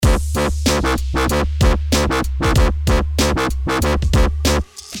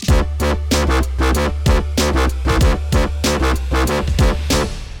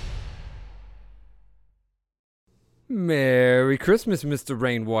Christmas, Mr.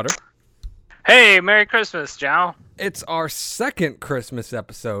 Rainwater. Hey, Merry Christmas, Joe. It's our second Christmas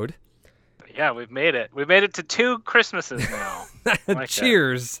episode. Yeah, we've made it. We've made it to 2 Christmases now. Like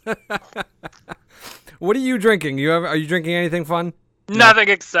Cheers. What are you drinking? Are you drinking anything fun? Nothing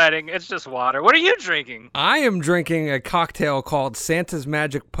exciting. It's just water. What are you drinking? I am drinking a cocktail called Santa's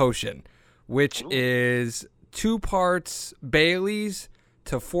Magic Potion, which is 2 parts Bailey's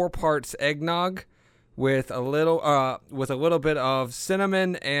to 4 parts eggnog with a little bit of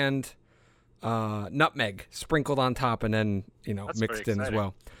cinnamon and nutmeg sprinkled on top and then, That's mixed in as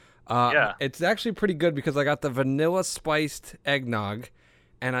well. Yeah. It's actually pretty good because I got the vanilla spiced eggnog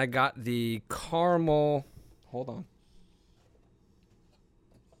and I got the caramel. Hold on.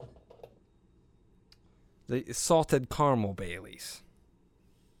 The salted caramel Baileys.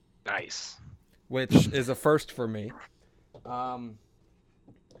 Nice. Which is a first for me.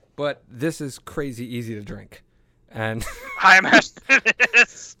 But this is crazy easy to drink. And I imagine it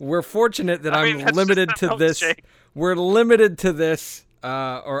is. we're fortunate that I'm that's limited just a to this. milkshake. We're limited to this,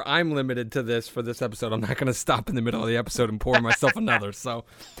 or I'm limited to this for this episode. I'm not going to stop in the middle of the episode and pour myself another. So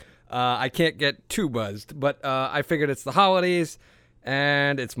I can't get too buzzed. But I figured it's the holidays,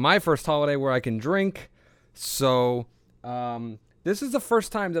 and it's my first holiday where I can drink. So this is the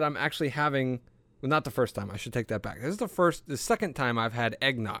first time that I'm actually having. Well, not the first time. I should take that back. This is the second time I've had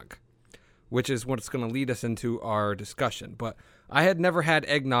eggnog, which is what's going to lead us into our discussion. But I had never had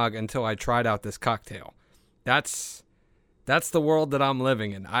eggnog until I tried out this cocktail. That's the world that I'm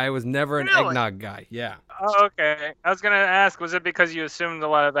living in. I was never an Really? eggnog guy. Yeah. Oh, okay. I was going to ask, was it because you assumed a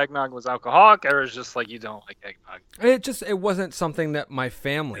lot of eggnog was alcoholic, or is it just like you don't like eggnog? It wasn't something that my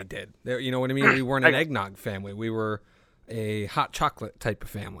family did. You know what I mean? We weren't an eggnog family. We were a hot chocolate type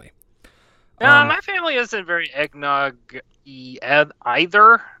of family. No, my family isn't very eggnog-y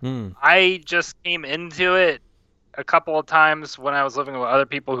either. I just came into it a couple of times when I was living with other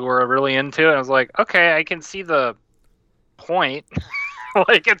people who were really into it. I was like, okay, I can see the point.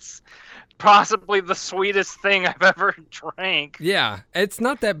 Like, it's possibly the sweetest thing I've ever drank. Yeah, it's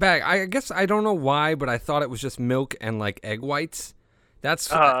not that bad. I guess I don't know why, but I thought it was just milk and like egg whites.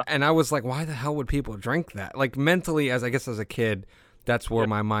 And I was like, why the hell would people drink that? Like mentally, as a kid, that's where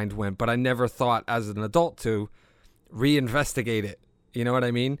my mind went. But I never thought as an adult to reinvestigate it. You know what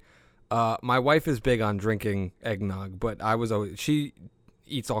I mean? My wife is big on drinking eggnog, but she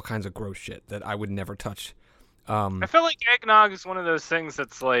eats all kinds of gross shit that I would never touch. I feel like eggnog is one of those things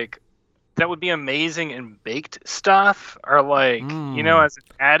that's like, that would be amazing in baked stuff, or like, as an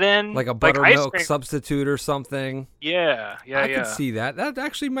add-in. Like a ice buttermilk cream. substitute or something. Yeah. I could see that. That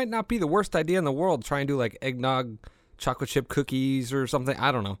actually might not be the worst idea in the world, try and do like eggnog chocolate chip cookies or something.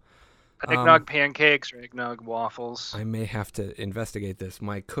 I don't know. Eggnog pancakes or eggnog waffles. I may have to investigate this.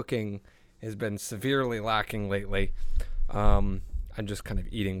 My cooking has been severely lacking lately. I'm just kind of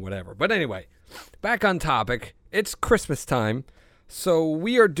eating whatever. But anyway, back on topic. It's Christmas time. So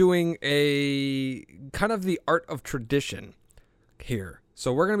we are doing a kind of the art of tradition here.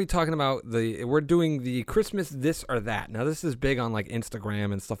 So we're going to be talking about we're doing the Christmas this or that. Now this is big on like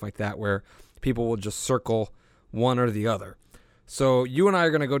Instagram and stuff like that, where people will just circle one or the other. So you and I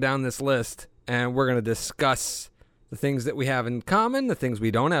are going to go down this list and we're going to discuss the things that we have in common, the things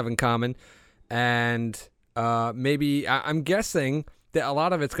we don't have in common, and maybe I'm guessing that a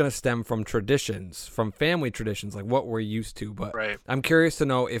lot of it's going to stem from traditions, from family traditions, like what we're used to. But right. I'm curious to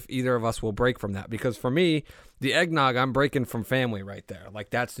know if either of us will break from that, because for me, the eggnog, I'm breaking from family right there.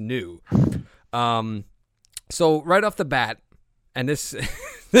 Like that's new. So right off the bat, and this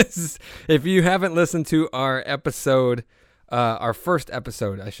is, if you haven't listened to our episode, our first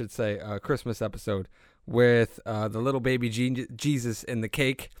episode, I should say, Christmas episode with the little baby Jesus in the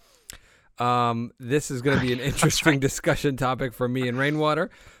cake. This is going to be an interesting discussion topic for me and Rainwater.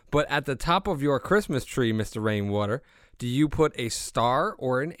 But at the top of your Christmas tree, Mr. Rainwater, do you put a star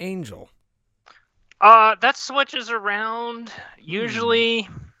or an angel? That switches around. Usually,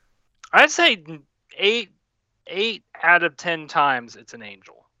 I'd say 8 out of 10 times it's an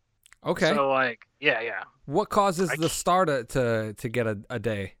angel. Okay. So like, yeah. What causes the star to get a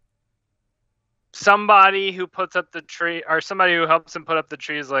day? Somebody who puts up the tree, or somebody who helps him put up the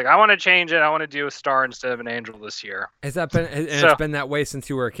tree, is like, I want to change it. I want to do a star instead of an angel this year. Has that been? And it's been that way since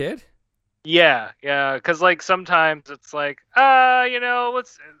you were a kid? Yeah. Because like sometimes it's like,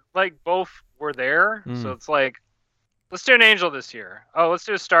 let's like both were there, so it's like, let's do an angel this year. Oh, let's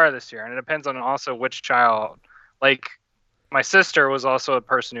do a star this year, and it depends on also which child. Like, my sister was also a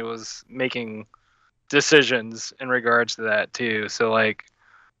person who was making decisions in regards to that too. So like,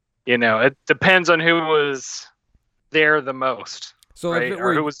 it depends on who was there the most. So right?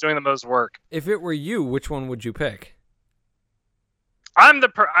 Or who was doing the most work. If it were you, which one would you pick?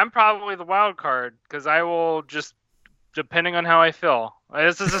 I'm probably the wild card because I will just, depending on how I feel.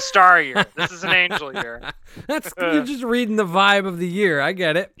 This is a star year. This is an angel year. You're just reading the vibe of the year. I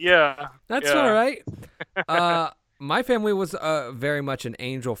get it. Yeah. That's yeah. all right. My family was very much an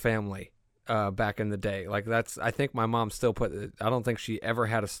angel family back in the day. Like I think my mom still I don't think she ever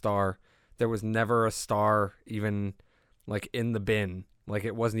had a star. There was never a star even like in the bin. Like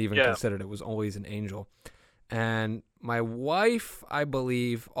it wasn't even considered. It was always an angel. And my wife, I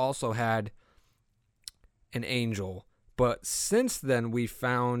believe, also had an angel. But since then, we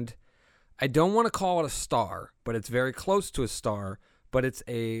found, I don't want to call it a star, but it's very close to a star. But it's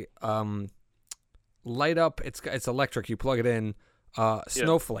a light up, it's electric. You plug it in,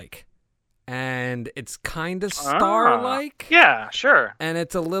 snowflake. And it's kind of star-like. Yeah, sure. And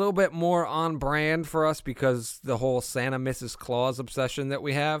it's a little bit more on brand for us because the whole Santa Mrs. Claus obsession that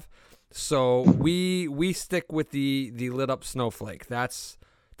we have. So we stick with the lit up snowflake. That's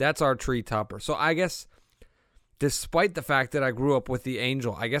our tree topper. So I guess despite the fact that I grew up with the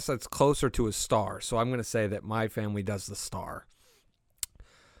angel, I guess that's closer to a star. So I'm going to say that my family does the star.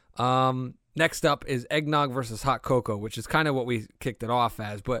 Next up is eggnog versus hot cocoa, which is kind of what we kicked it off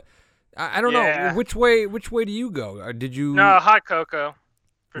as. But I don't know which way do you go? Or did you? No, hot cocoa.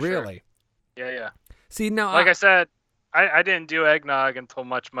 Really? Sure. Yeah. See now, like I said, I didn't do eggnog until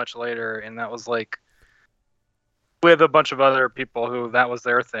much later, and that was like with a bunch of other people who that was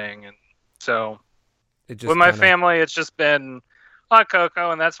their thing, and so with my family, it's just been hot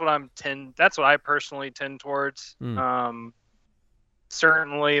cocoa, and that's what I personally tend towards.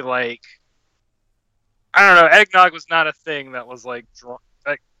 Certainly, like I don't know, eggnog was not a thing that was like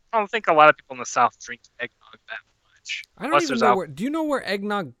I don't think a lot of people in the South drink eggnog that much. I don't even know do you know where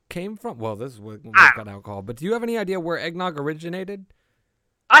eggnog came from? Well, this is what we've got alcohol, but do you have any idea where eggnog originated?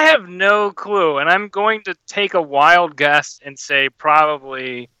 I have no clue, and I'm going to take a wild guess and say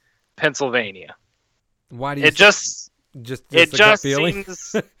probably Pennsylvania. Why do you? It just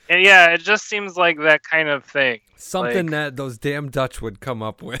seems, yeah, it just seems like that kind of thing. Something that those damn Dutch would come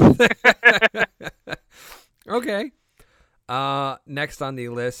up with. Okay. Next on the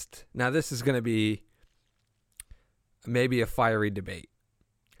list. Now this is going to be maybe a fiery debate.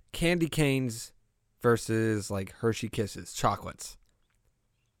 Candy canes versus like Hershey Kisses, chocolates.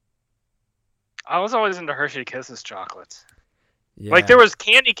 I was always into Hershey Kisses chocolates. Yeah. Like there was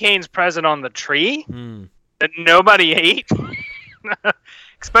candy canes present on the tree that nobody ate,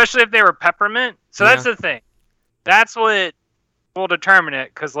 especially if they were peppermint. So that's the thing. That's what will determine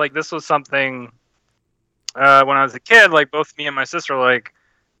it. Because like this was something when I was a kid, like both me and my sister were like,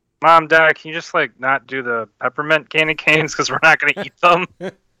 Mom, Dad, can you just like not do the peppermint candy canes because we're not going to eat them?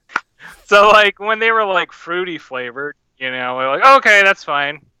 So like when they were like fruity flavored, we're like, okay, that's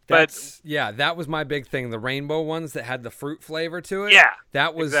fine. That was my big thing. The rainbow ones that had the fruit flavor to it. Yeah,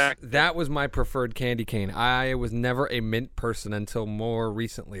 that was my preferred candy cane. I was never a mint person until more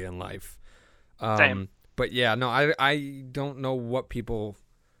recently in life. Same. But yeah, no, I don't know what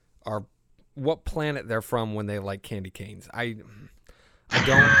planet they're from when they like candy canes. I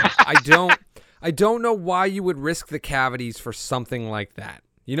don't know why you would risk the cavities for something like that.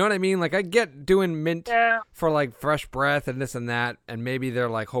 You know what I mean? Like I get doing mint for like fresh breath and this and that, and maybe they're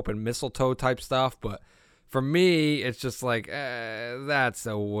like hoping mistletoe type stuff. But for me, it's just like that's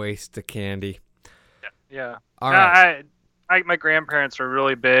a waste of candy. Yeah. All right. My grandparents were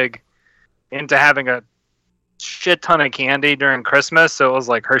really big into having a shit ton of candy during Christmas, so it was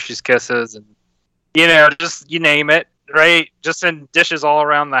like Hershey's Kisses and just you name it, right? Just in dishes all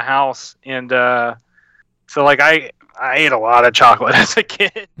around the house, and so like I ate a lot of chocolate as a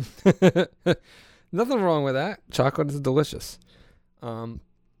kid. Nothing wrong with that. Chocolate is delicious. Pardon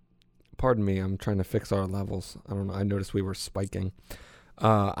me, I'm trying to fix our levels. I don't know. I noticed we were spiking.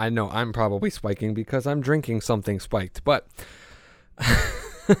 I know I'm probably spiking because I'm drinking something spiked. But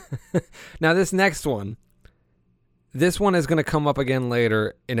now this next one. This one is going to come up again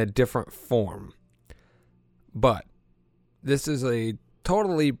later in a different form. But this is a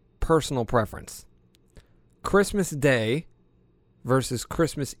totally personal preference. Christmas Day versus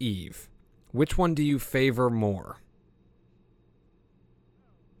Christmas Eve. Which one do you favor more?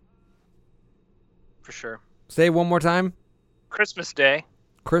 For sure. Say it one more time. Christmas Day.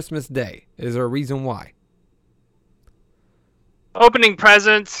 Christmas Day. Is there a reason why? Opening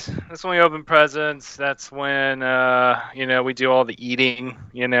presents. That's when we open presents. That's when we do all the eating.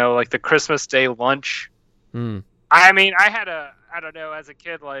 Like the Christmas Day lunch. I mean, I don't know, as a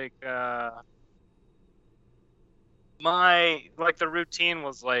kid, like the routine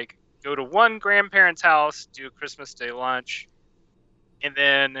was like go to one grandparent's house, do Christmas Day lunch, and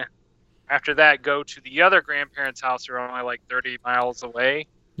then after that, go to the other grandparents' house who are only like 30 miles away.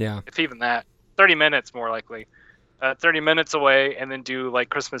 Yeah. If even that. 30 minutes more likely. 30 minutes away, and then do like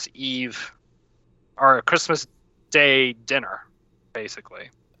Christmas Eve or Christmas Day dinner, basically.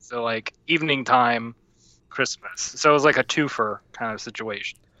 So like evening time Christmas. So it was like a twofer kind of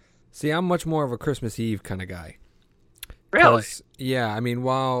situation. See, I'm much more of a Christmas Eve kind of guy. Really? Yeah, I mean,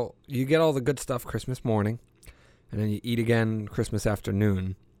 while you get all the good stuff Christmas morning, and then you eat again Christmas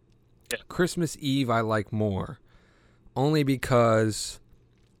afternoon, yeah. Christmas Eve I like more, only because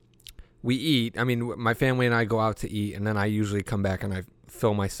we eat. I mean, my family and I go out to eat, and then I usually come back and I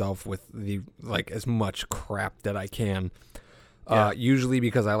fill myself with as much crap that I can. Yeah. Usually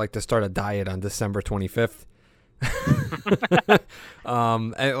because I like to start a diet on December 25th.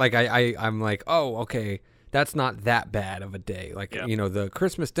 I'm like, oh, okay, that's not that bad of a day. Like, yeah. The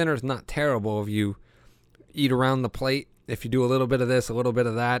Christmas dinner is not terrible if you eat around the plate. If you do a little bit of this, a little bit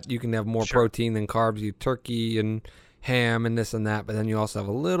of that, you can have more protein than carbs. You turkey and ham and this and that, but then you also have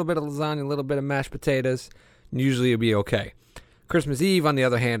a little bit of lasagna, a little bit of mashed potatoes. Usually you'll be okay. Christmas Eve, on the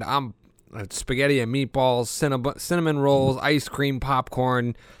other hand, I'm spaghetti and meatballs, cinnamon rolls, ice cream,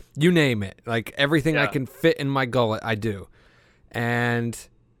 popcorn, you name it. Like everything I can fit in my gullet, I do. And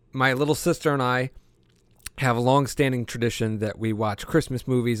my little sister and I have a long-standing tradition that we watch Christmas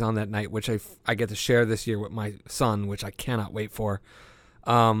movies on that night, which I get to share this year with my son, which I cannot wait for.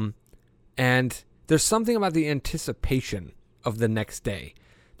 And there's something about the anticipation of the next day.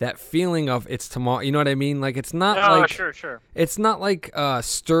 That feeling of it's tomorrow, you know what I mean? Like it's not sure. It's not like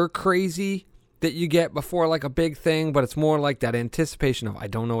stir crazy that you get before like a big thing, but it's more like that anticipation of I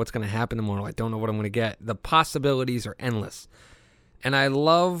don't know what's going to happen tomorrow. I don't know what I'm going to get. The possibilities are endless. And I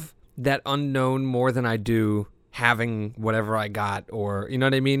love that unknown more than I do having whatever I got, or you know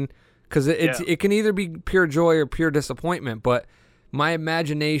what I mean? Because it can either be pure joy or pure disappointment, but my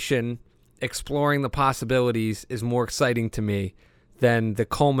imagination exploring the possibilities is more exciting to me than the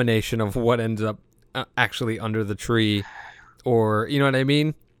culmination of what ends up actually under the tree, or you know what I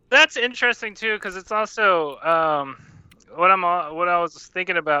mean? That's interesting too, because it's also what I was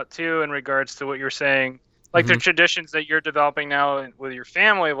thinking about too in regards to what you're saying, like the traditions that you're developing now with your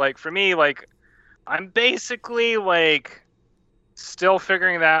family. Like for me, like I'm basically like still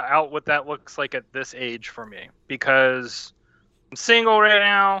figuring that out, what that looks like at this age for me, because I'm single right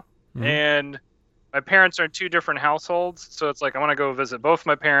now. And my parents are in two different households, so it's like I want to go visit both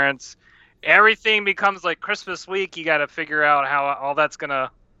my parents. Everything becomes like Christmas week. You got to figure out how all that's gonna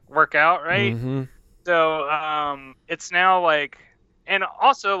work out, right? So it's now like, and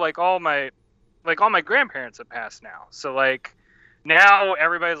also like all my grandparents have passed now. So like now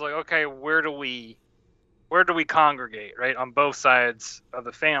everybody's like, okay, where do we congregate, right, on both sides of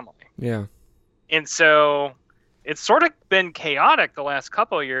the family? Yeah. And so it's sort of been chaotic the last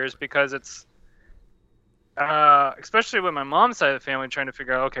couple of years, because it's especially with my mom's side of the family, trying to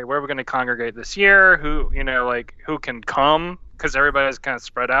figure out, okay, where are we going to congregate this year? Who can come? Because everybody's kind of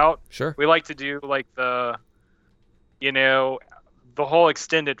spread out. Sure. We like to do like the whole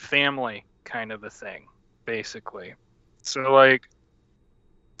extended family kind of a thing, basically. So like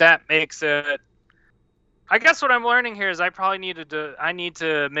that makes it, I guess what I'm learning here is I need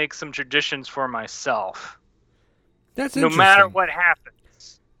to make some traditions for myself. That's no matter what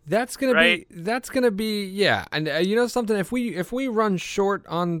happens. That's gonna be yeah. And you know something, if we run short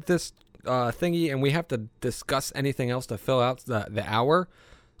on this thingy and we have to discuss anything else to fill out the hour,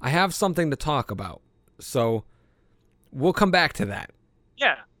 I have something to talk about. So we'll come back to that.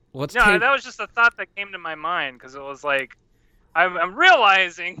 Yeah. That was just a thought that came to my mind, because it was like I'm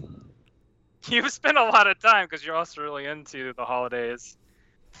realizing you've spent a lot of time, because you're also really into the holidays,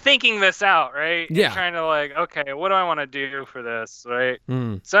 thinking this out, right? Yeah. You're trying to like, okay, what do I want to do for this, right?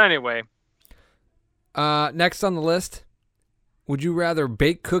 So anyway. Next on the list, would you rather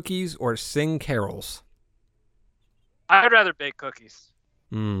bake cookies or sing carols? I'd rather bake cookies.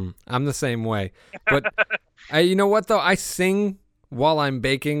 I'm the same way. But you know what, though? I sing while I'm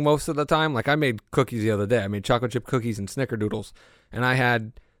baking most of the time. Like I made cookies the other day. I made chocolate chip cookies and snickerdoodles, and I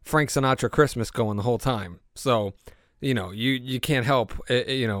had Frank Sinatra Christmas going the whole time. So you can't help,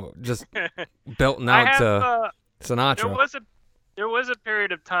 just belting out to Sinatra. There was a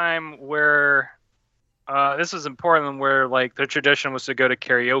period of time where this was in Portland, where like the tradition was to go to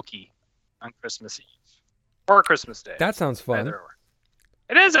karaoke on Christmas Eve or Christmas Day. That sounds fun.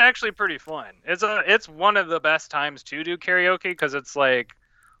 It is actually pretty fun. It's one of the best times to do karaoke, because it's like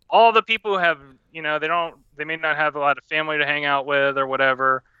all the people who have, they may not have a lot of family to hang out with or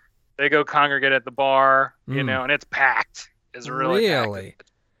whatever. They go congregate at the bar, and it's packed. It's really packed.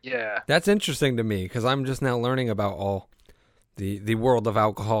 Yeah. That's interesting to me, because I'm just now learning about all the world of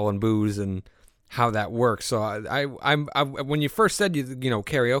alcohol and booze and how that works. So I when you first said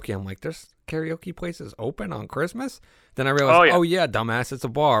karaoke, I'm like, there's karaoke places open on Christmas. Then I realized, oh yeah, dumbass, it's a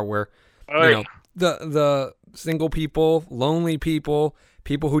bar where the single people, lonely people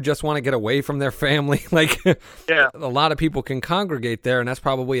who just want to get away from their family, like a lot of people can congregate there, and that's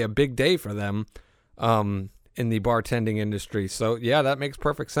probably a big day for them in the bartending industry. So yeah, that makes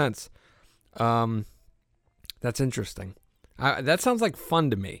perfect sense. That's interesting. That sounds like fun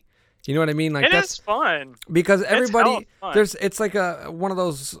to me. You know what I mean? Like that's fun because everybody it's like one of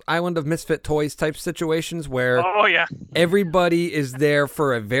those Island of Misfit Toys type situations where everybody is there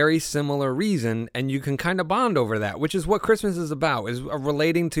for a very similar reason, and you can kind of bond over that, which is what Christmas is about, is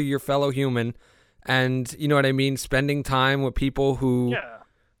relating to your fellow human, and you know what I mean, spending time with people who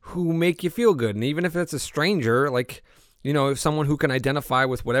make you feel good, and even if it's a stranger, like someone who can identify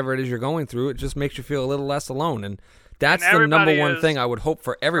with whatever it is you're going through, it just makes you feel a little less alone. And that's the number one thing I would hope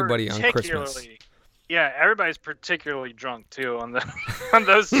for everybody on Christmas. Yeah, everybody's particularly drunk too on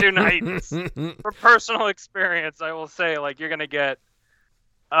those 2 nights. For personal experience, I will say, like, you're gonna get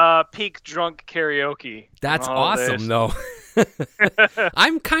peak drunk karaoke. That's awesome, though.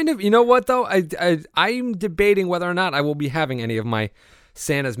 I'm kind of, you know what though, I'm debating whether or not I will be having any of my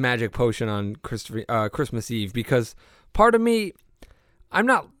Santa's Magic Potion on Christmas Eve, because part of me, I'm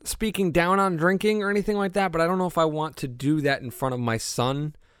not speaking down on drinking or anything like that, but I don't know if I want to do that in front of my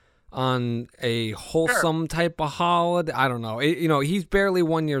son on a wholesome type of holiday. I don't know. He's barely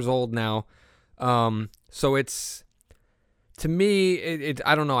 1 year old now. So it's, to me,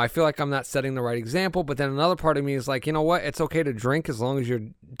 I don't know. I feel like I'm not setting the right example, but then another part of me is like, you know what? It's okay to drink as long as you're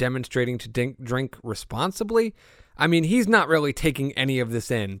demonstrating to drink responsibly. I mean, he's not really taking any of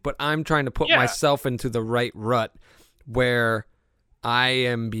this in, but I'm trying to put myself into the right rut where I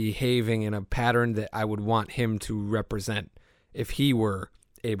am behaving in a pattern that I would want him to represent if he were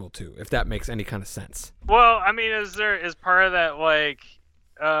able to, if that makes any kind of sense. Well, I mean, is part of that, like,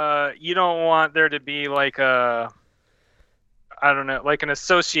 you don't want there to be like like an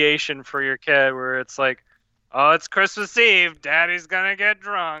association for your kid where it's like, oh, it's Christmas Eve, Daddy's gonna get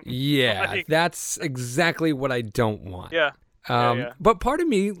drunk. Yeah, that's exactly what I don't want. Yeah. But part of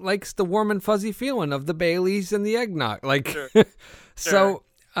me likes the warm and fuzzy feeling of the Baileys and the eggnog. Like, sure. So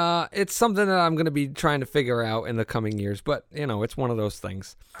it's something that I'm going to be trying to figure out in the coming years. But, it's one of those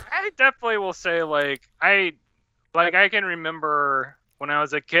things. I definitely will say, like, I can remember when I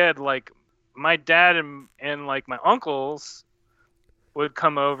was a kid, like, my dad and like, my uncles would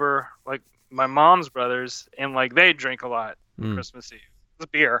come over, like, my mom's brothers, and, like, they drink a lot Christmas Eve. It was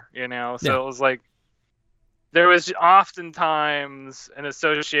beer, So it was like, there was oftentimes an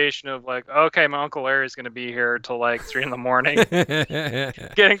association of like, okay, my Uncle Larry's going to be here till like 3 a.m,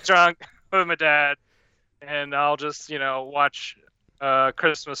 getting drunk with my dad, and I'll just, watch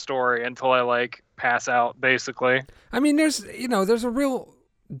Christmas Story until I like pass out, basically. I mean, there's a real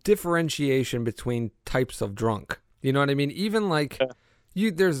differentiation between types of drunk. You know what I mean? Even like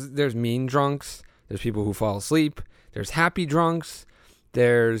there's mean drunks, there's people who fall asleep, there's happy drunks,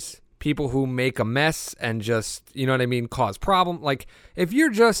 there's people who make a mess and just, cause problem. Like, if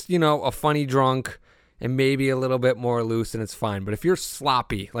you're just, a funny drunk and maybe a little bit more loose, and it's fine. But if you're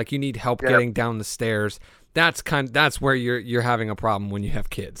sloppy, like you need help getting down the stairs, that's where you're having a problem when you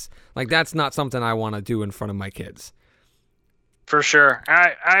have kids. Like, that's not something I want to do in front of my kids. For sure.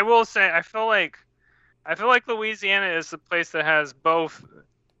 I will say, I feel like Louisiana is the place that has both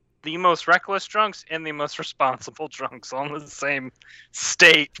the most reckless drunks and the most responsible drunks all in the same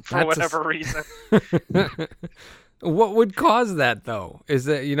state for whatever reason. What would cause that, though? Is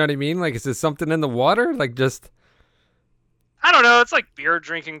it, you know what I mean? Like, is there something in the water? Like, just... I don't know. It's like beer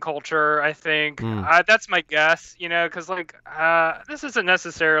drinking culture, I think. That's my guess, because, like, this isn't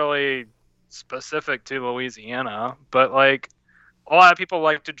necessarily specific to Louisiana, but, like, a lot of people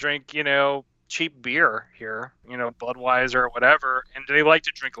like to drink, cheap beer here, Budweiser or whatever, and they like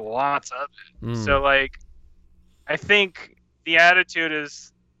to drink lots of it. So, like, I think the attitude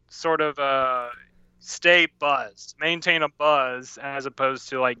is sort of stay buzzed, maintain a buzz, as opposed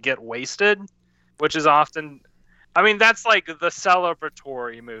to like get wasted, which is often, I mean, that's like the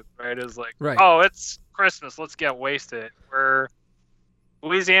celebratory move, right? Is like, oh, it's Christmas, let's get wasted. Where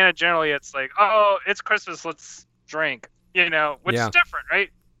Louisiana, generally, it's like, oh, it's Christmas, let's drink, which is different, right?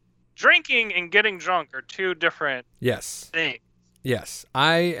 Drinking and getting drunk are two different things. Yes.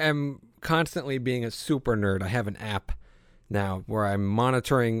 I am constantly being a super nerd. I have an app now where I'm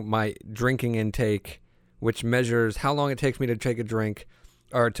monitoring my drinking intake, which measures how long it takes me to take a drink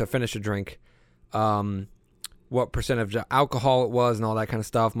or to finish a drink, what percent of alcohol it was and all that kind of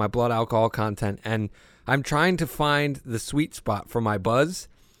stuff, my blood alcohol content. And I'm trying to find the sweet spot for my buzz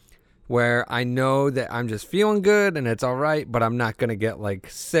where I know that I'm just feeling good and it's all right, but I'm not going to get like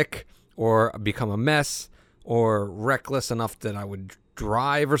sick or become a mess or reckless enough that I would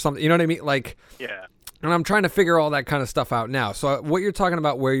drive or something. You know what I mean? Like, Yeah. and I'm trying to figure all that kind of stuff out now. So what you're talking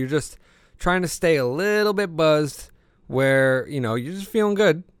about where you're just trying to stay a little bit buzzed where, you know, you're just feeling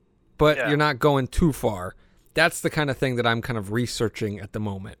good, but you're not going too far. That's the kind of thing that I'm kind of researching at the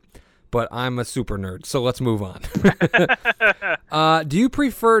moment. But I'm a super nerd, so let's move on. Do you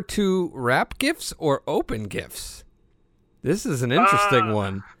prefer to wrap gifts or open gifts? This is an interesting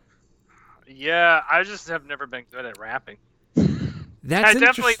one. Yeah, I just have never been good at wrapping. That's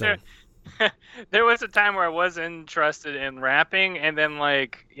interesting. There was a time where I was interested in wrapping, and then,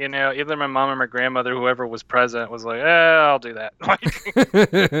 like, you know, either my mom or my grandmother, whoever was present, was like, I'll do that.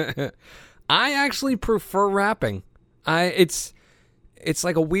 I actually prefer wrapping. It's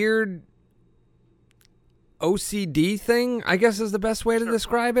like a weird OCD thing, I guess is the best way to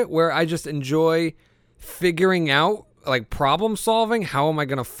describe it, where I just enjoy figuring out, like, problem solving. How am I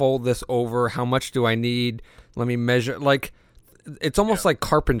going to fold this over? How much do I need? Let me measure. Like, it's almost like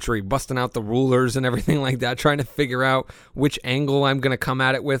carpentry, busting out the rulers and everything like that, trying to figure out which angle I'm going to come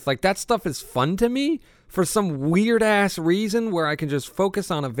at it with. Like, that stuff is fun to me for some weird-ass reason where I can just focus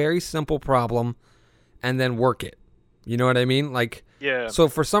on a very simple problem and then work it. You know what I mean? Like, so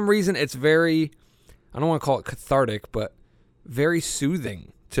for some reason, it's very, I don't want to call it cathartic, but very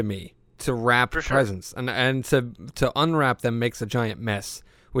soothing to me to wrap presents. And to unwrap them makes a giant mess,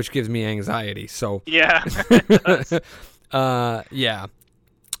 which gives me anxiety. So yeah, it does. Yeah.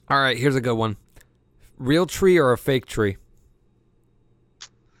 All right, here's a good one. Real tree or a fake tree?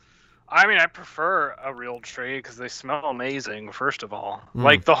 I mean, I prefer a real tree because they smell amazing, first of all.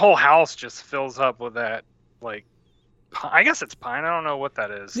 Like, the whole house just fills up with that, like, I guess it's pine. I don't know what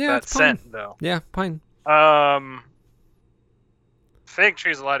that is. Yeah, that scent, though. Yeah, pine. Fake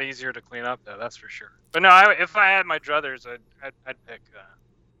tree's a lot easier to clean up, though. That's for sure. But no, if I had my druthers, I'd pick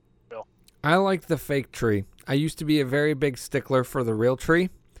real. I like the fake tree. I used to be a very big stickler for the real tree.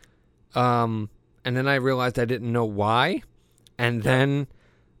 And then I realized I didn't know why. And then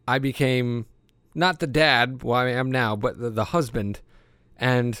I became not the dad, well, I am now, but the husband.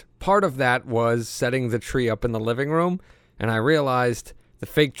 And part of that was setting the tree up in the living room. And I realized the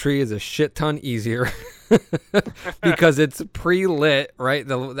fake tree is a shit ton easier because it's pre-lit, right? I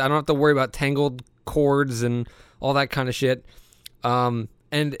don't have to worry about tangled cords and all that kind of shit. And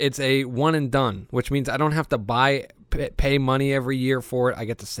it's a one and done, which means I don't have to pay money every year for it. I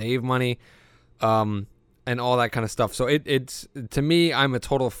get to save money, and all that kind of stuff. So it's to me, I'm a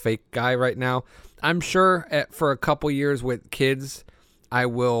total fake guy right now. I'm sure for a couple years with kids, I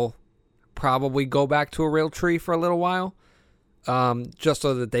will probably go back to a real tree for a little while, just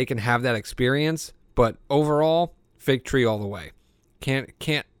so that they can have that experience. But overall, fake tree all the way.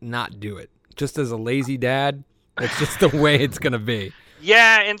 Can't not do it. Just as a lazy dad, it's just the way it's gonna be.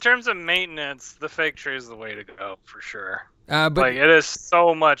 Yeah, in terms of maintenance, the fake tree is the way to go for sure. But like, it is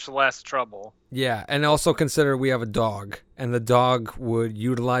so much less trouble. Yeah, and also consider we have a dog, and the dog would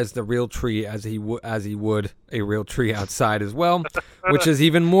utilize the real tree as he would a real tree outside as well, which is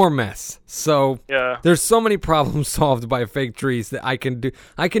even more mess. So there's so many problems solved by fake trees that I can do.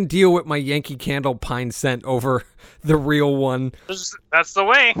 I can deal with my Yankee Candle pine scent over the real one. That's the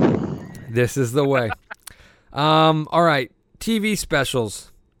way. This is the way. All right. TV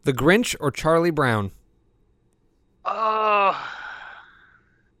specials, The Grinch or Charlie Brown? Oh,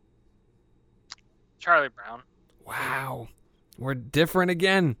 Charlie Brown. Wow. We're different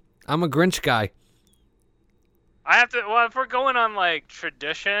again. I'm a Grinch guy. I have to, well, if we're going on, like,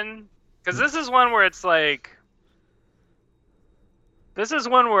 tradition, because this is one where it's like, this is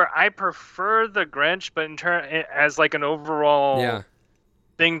one where I prefer The Grinch, but as, like, an overall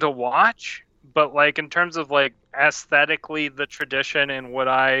thing to watch. But, like, in terms of, like, aesthetically the tradition and what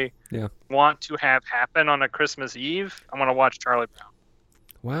I want to have happen on a Christmas Eve, I'm going to watch Charlie Brown.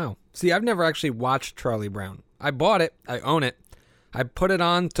 Wow. See, I've never actually watched Charlie Brown. I bought it. I own it. I put it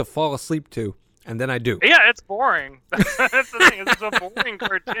on to fall asleep to, and then I do. Yeah, it's boring. That's the thing. It's a boring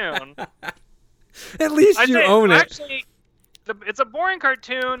cartoon. At least you own it. Actually, it's a boring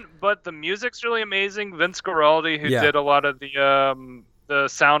cartoon, but the music's really amazing. Vince Guaraldi, who did a lot of the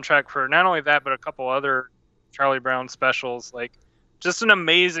soundtrack for not only that, but a couple other Charlie Brown specials, like, just an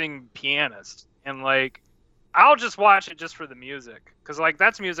amazing pianist. And, like, I'll just watch it just for the music, because, like,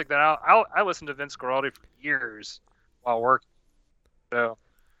 that's music that I listen to Vince Guaraldi for years while working. So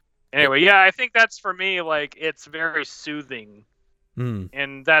anyway, I think that's, for me, like, it's very soothing,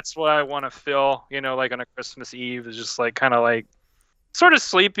 and that's what I want to feel, you know, like on a Christmas Eve, is just like kind of like sort of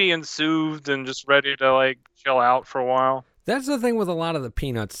sleepy and soothed and just ready to like chill out for a while. That's the thing with a lot of the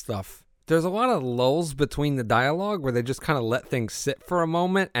Peanuts stuff. There's a lot of lulls between the dialogue where they just kind of let things sit for a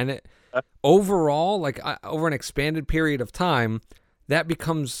moment, and it overall, like over an expanded period of time, that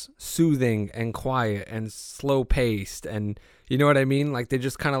becomes soothing and quiet and slow paced, and you know what I mean? Like they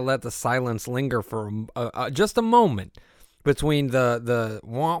just kind of let the silence linger for just a moment between the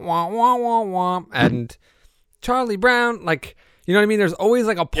womp womp womp womp womp and Charlie Brown. Like, you know what I mean? There's always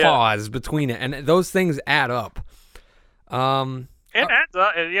like a pause between it, and those things add up. It adds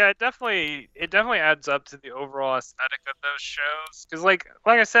up. Yeah, it definitely adds up to the overall aesthetic of those shows. Because like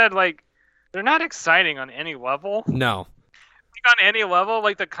I said, like they're not exciting on any level. No. Like, on any level,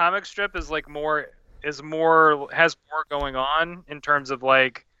 like the comic strip is like has more going on in terms of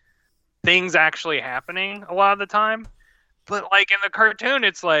like things actually happening a lot of the time. But like in the cartoon,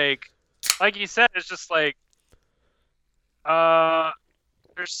 it's like you said, it's just like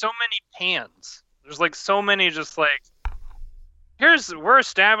there's so many pans. There's like so many just like we're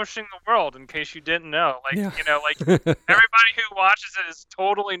establishing the world in case you didn't know. Like you know, like everybody who watches it is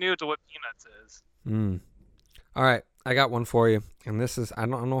totally new to what Peanuts is. All right, I got one for you, and this is I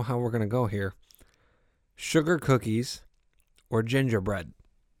don't know how we're gonna go here. Sugar cookies or gingerbread?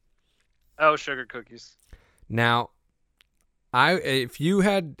 Oh, sugar cookies. Now, if you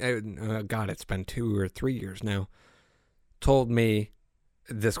had God, it's been 2 or 3 years now, told me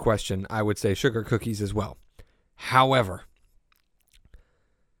this question, I would say sugar cookies as well. However,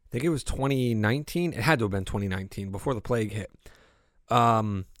 I think it was 2019. It had to have been 2019 before the plague hit.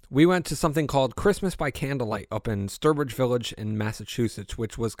 We went to something called Christmas by Candlelight up in Sturbridge Village in Massachusetts,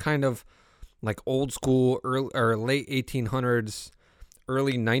 which was kind of like old school, early or late 1800s,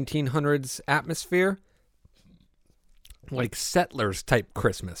 early 1900s atmosphere, like settlers type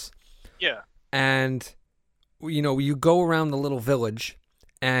Christmas. Yeah. And you know, you go around the little village,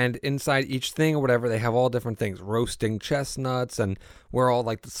 and inside each thing or whatever, they have all different things. Roasting chestnuts and where all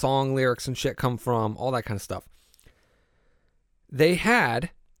like the song lyrics and shit come from, all that kind of stuff. They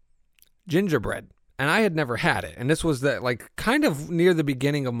had gingerbread, and I had never had it. And this was that like kind of near the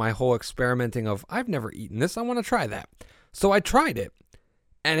beginning of my whole experimenting of, I've never eaten this, I want to try that. So I tried it,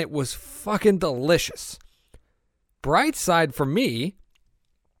 and it was fucking delicious. Bright side for me,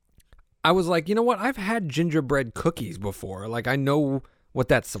 I was like, you know what? I've had gingerbread cookies before. Like, I know what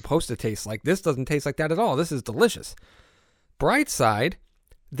that's supposed to taste like. This doesn't taste like that at all. This is delicious. Bright side,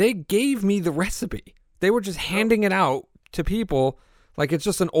 they gave me the recipe. They were just handing it out to people like it's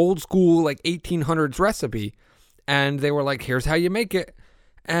just an old school, like 1800s recipe. And they were like, here's how you make it.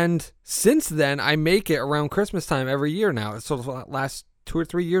 And since then, I make it around Christmas time every year now. It's sort of last 2 or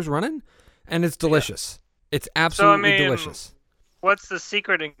 3 years running. And it's delicious. Yeah. It's absolutely delicious. What's the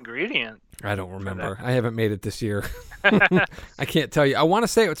secret ingredient? I don't remember. I haven't made it this year. I can't tell you. I want to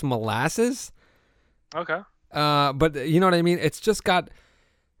say it's molasses. Okay. But you know what I mean? It's just got,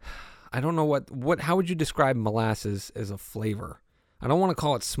 I don't know how would you describe molasses as a flavor? I don't want to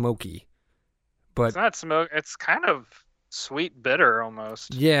call it smoky, but it's not smoke. It's kind of sweet bitter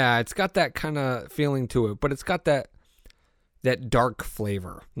almost. Yeah, it's got that kind of feeling to it, but it's got that dark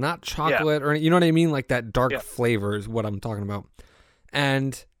flavor, not chocolate or, you know what I mean? Like that dark flavor is what I'm talking about.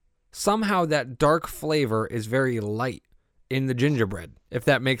 And somehow that dark flavor is very light in the gingerbread, if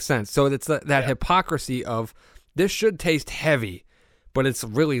that makes sense. So it's that hypocrisy of this should taste heavy, but it's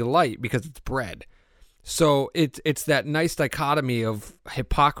really light because it's bread. So it's that nice dichotomy of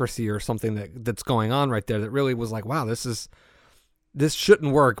hypocrisy or something that's going on right there that really was like, wow, this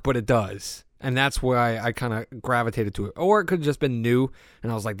shouldn't work, but it does. And that's why I kind of gravitated to it. Or it could have just been new,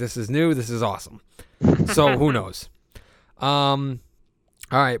 and I was like, this is new, this is awesome. So who knows? All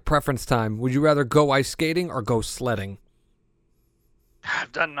right, preference time. Would you rather go ice skating or go sledding?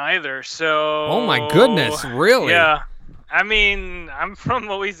 I've done neither, so... Oh my goodness, really? Yeah. I mean, I'm from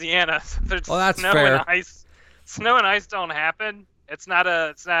Louisiana, so there's that's snow fair. and ice. Snow and ice don't happen. It's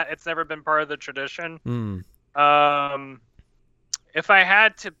never been part of the tradition. If I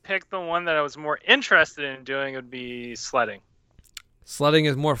had to pick the one that I was more interested in doing, it would be sledding. Sledding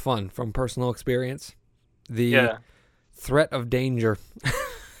is more fun from personal experience. The threat of danger.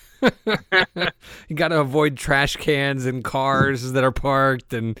 You got to avoid trash cans and cars that are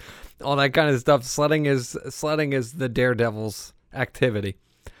parked and all that kind of stuff. Sledding is the daredevil's activity.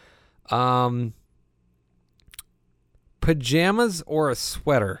 Pajamas or a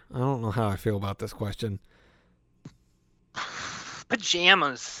sweater? I don't know how I feel about this question.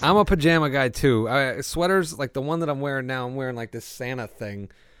 Pajamas. I'm a pajama guy too. Sweaters, like the one that I'm wearing now, I'm wearing like this Santa thing,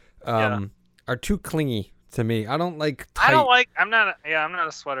 are too clingy to me. I don't like tight. I'm not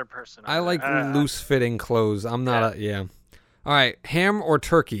a sweater person. I like loose fitting clothes. I'm not All right, ham or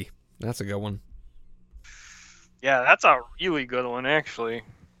turkey? That's a good one. Yeah, that's a really good one, actually.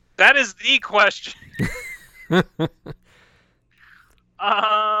 That is the question. God,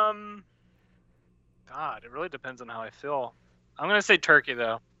 it really depends on how I feel. I'm gonna say turkey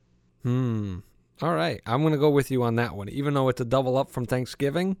though. All right, I'm gonna go with you on that one. Even though it's a double up from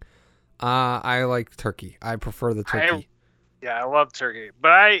Thanksgiving, I like turkey. I prefer the turkey. I love turkey,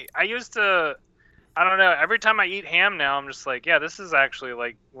 but I used to. I don't know. Every time I eat ham now, I'm just like, yeah, this is actually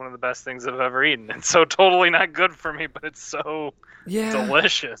like one of the best things I've ever eaten. It's so totally not good for me, but it's so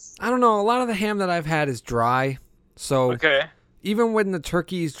delicious. I don't know. A lot of the ham that I've had is dry, so even when the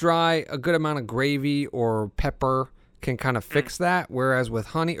turkey's dry, a good amount of gravy or pepper can kind of fix that. Whereas with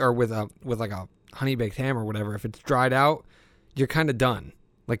honey or with like a honey baked ham or whatever, if it's dried out, you're kind of done.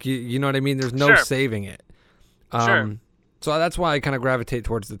 Like you know what I mean? There's no saving it. Sure. So that's why I kind of gravitate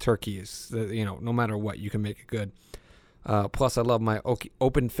towards the turkey. No matter what, you can make it good. Plus, I love my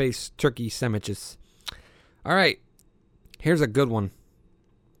open-faced turkey sandwiches. All right, here's a good one.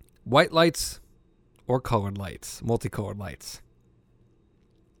 White lights or colored lights, multicolored lights.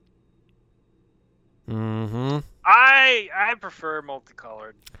 I prefer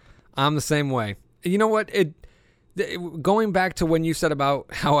multicolored. I'm the same way. You know what? Going back to when you said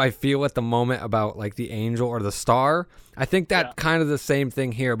about how I feel at the moment about like the angel or the star, I think that kind of the same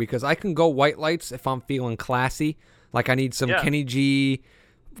thing here, because I can go white lights if I'm feeling classy, like I need some Kenny G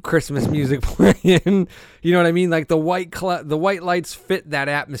Christmas music playing. You know what I mean? Like the white lights fit that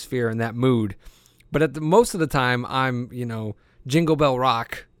atmosphere and that mood. But most of the time, I'm Jingle Bell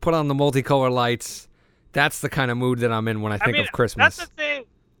Rock. Put on the multicolor lights. That's the kind of mood that I'm in when I think of Christmas. That's the thing.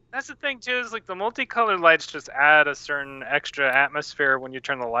 That's the thing too, is like the multicolored lights just add a certain extra atmosphere when you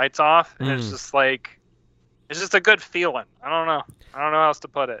turn the lights off, and it's just like, it's just a good feeling. I don't know how else to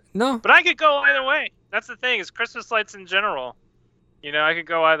put it. No, but I could go either way. That's the thing, is Christmas lights in general. I could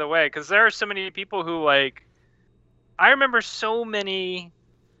go either way, because there are so many people who like. I remember so many,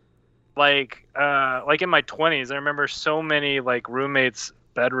 like in my 20s, I remember so many like roommates'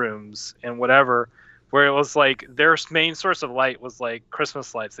 bedrooms and whatever, where it was like their main source of light was like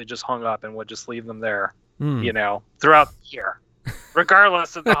Christmas lights. They just hung up and would just leave them there, throughout the year,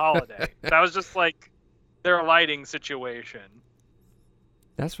 regardless of the holiday. That was just like their lighting situation.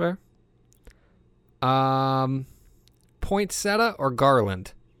 That's fair. Poinsettia or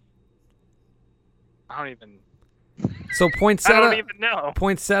garland? I don't even. So poinsettia. I don't even know.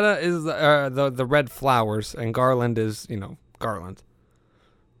 Poinsettia is the red flowers, and garland is garland.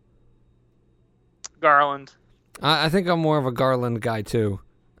 Garland. I think I'm more of a garland guy too.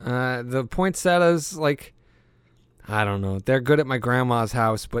 The poinsettias, like, I don't know. They're good at my grandma's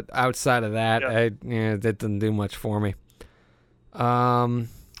house, but outside of that, that doesn't do much for me. Like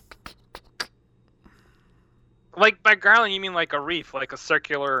by garland, you mean like a wreath, like a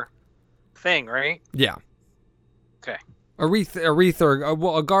circular thing, right? Yeah. Okay. A wreath, or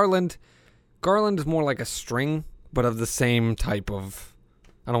a garland. Garland is more like a string, but of the same type of.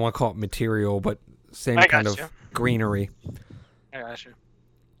 I don't want to call it material, but same kind of greenery. I got you.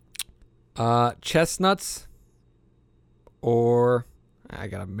 Chestnuts, or I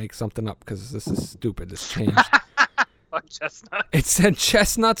gotta make something up because this is stupid. It's changed. Chestnuts. It said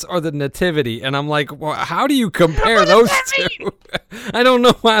chestnuts or the nativity, and I'm like, well, how do you compare those two? I don't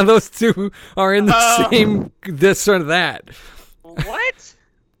know why those two are in the same this or that. What?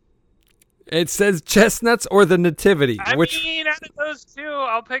 It says chestnuts or the nativity. I mean, out of those two,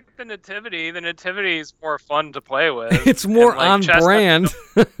 I'll pick the nativity. The nativity is more fun to play with. It's more on brand.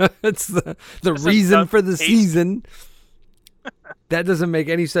 It's the reason for the season. That doesn't make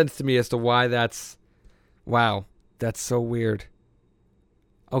any sense to me as to why that's. Wow, that's so weird.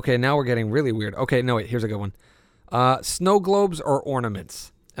 Okay, now we're getting really weird. Okay, no, wait, here's a good one. Snow globes or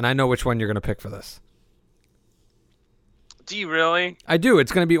ornaments? And I know which one you're going to pick for this. Do you really? I do.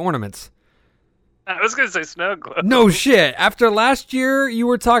 It's going to be ornaments. I was going to say snow globes. No shit. After last year, you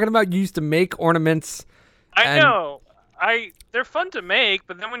were talking about you used to make ornaments. I know. They're fun to make,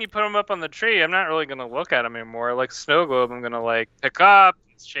 but then when you put them up on the tree, I'm not really going to look at them anymore. Like snow globe, I'm going to like pick up,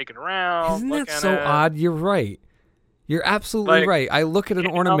 shake it around. Isn't that so odd? You're right. You're absolutely right. I look at an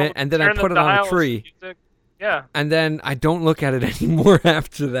ornament and then I put it on a tree. Yeah. And then I don't look at it anymore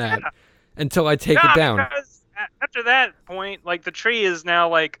after that until I take it down. Because after that point, like the tree is now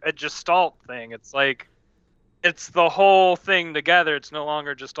like a gestalt thing. It's like it's the whole thing together. It's no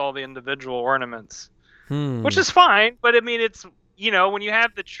longer just all the individual ornaments, which is fine. But I mean, it's when you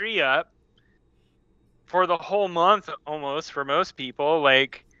have the tree up for the whole month almost for most people,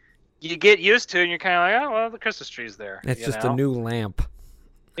 like you get used to it and you're kind of like, oh well, the Christmas tree's there. It's just a new lamp.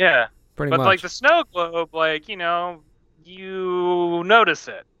 Yeah. Pretty much. But like the snow globe, like you notice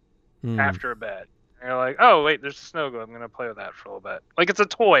it Hmm. after a bit. And you're like, oh wait, there's a snow globe. I'm gonna play with that for a little bit. Like it's a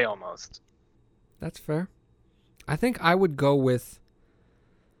toy almost. That's fair. I think I would go with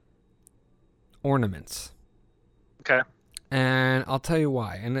ornaments. Okay. And I'll tell you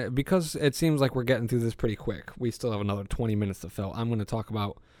why. And because it seems like we're getting through this pretty quick, we still have another 20 minutes to fill. I'm going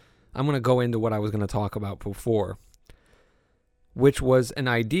to go into what I was going to talk about before, which was an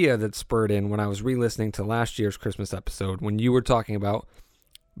idea that spurred in when I was re-listening to last year's Christmas episode when you were talking about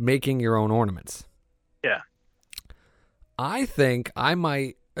making your own ornaments. Yeah. I think I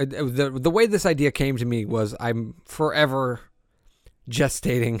might, the way this idea came to me was I'm forever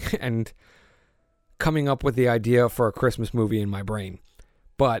gestating and coming up with the idea for a Christmas movie in my brain.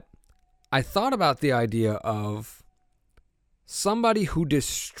 But I thought about the idea of somebody who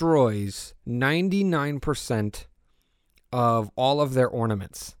destroys 99% of all of their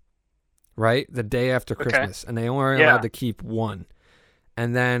ornaments, right? The day after Christmas. And they only are allowed to keep one.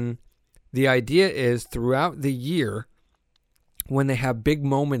 And then the idea is throughout the year, when they have big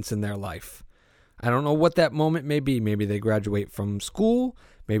moments in their life, I don't know what that moment may be. Maybe they graduate from school.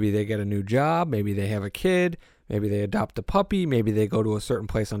 Maybe they get a new job. Maybe they have a kid. Maybe they adopt a puppy. Maybe they go to a certain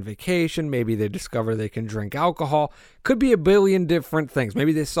place on vacation. Maybe they discover they can drink alcohol. Could be a billion different things.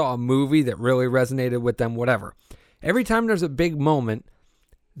 Maybe they saw a movie that really resonated with them, whatever. Every time there's a big moment,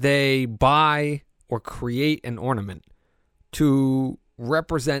 they buy or create an ornament to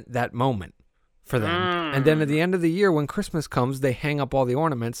represent that moment for them. And then at the end of the year, when Christmas comes, they hang up all the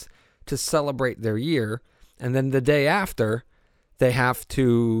ornaments to celebrate their year. And then the day after, they have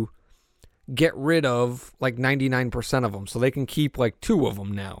to get rid of like 99% of them. So they can keep like 2 of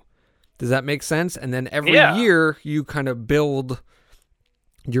them now. Does that make sense? And then every year you kind of build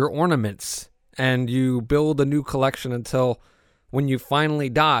your ornaments and you build a new collection until when you finally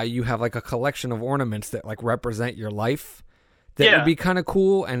die, you have like a collection of ornaments that like represent your life. That would be kind of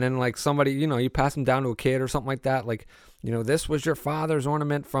cool. And then like somebody, you pass them down to a kid or something like that. Like, this was your father's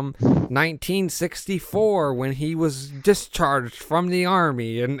ornament from 1964 when he was discharged from the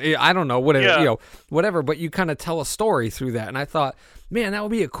army. And I don't know, whatever. But you kind of tell a story through that. And I thought, man, that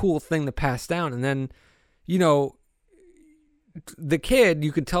would be a cool thing to pass down. And then, the kid,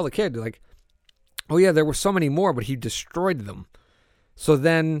 you can tell the kid like, oh yeah, there were so many more, but he destroyed them. So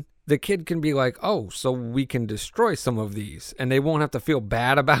then the kid can be like, oh, so we can destroy some of these. And they won't have to feel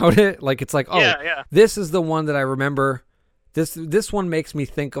bad about it. Like, it's like, this is the one that I remember. This one makes me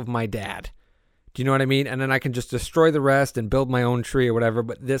think of my dad. Do you know what I mean? And then I can just destroy the rest and build my own tree or whatever.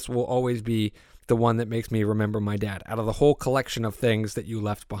 But this will always be the one that makes me remember my dad out of the whole collection of things that you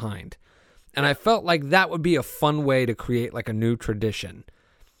left behind. And I felt like that would be a fun way to create like a new tradition.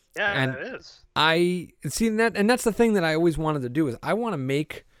 Yeah, and it is. I see that. And that's the thing that I always wanted to do is I want to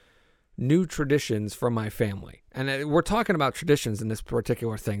make new traditions for my family. And we're talking about traditions in this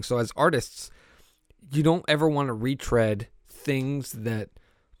particular thing. So as artists, you don't ever want to retread things that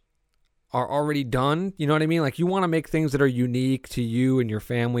are already done. You know what I mean? Like you want to make things that are unique to you and your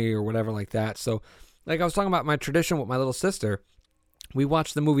family or whatever like that. So like I was talking about my tradition with my little sister. We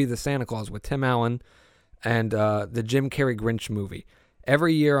watched the movie The Santa Claus with Tim Allen and the Jim Carrey Grinch movie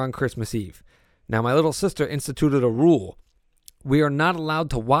every year on Christmas Eve. Now my little sister instituted a rule. We are not allowed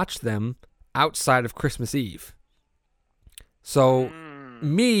to watch them outside of Christmas Eve. So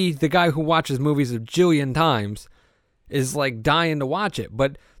me, the guy who watches movies a jillion times, is like dying to watch it.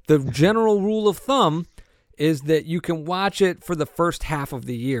 But the general rule of thumb is that you can watch it for the first half of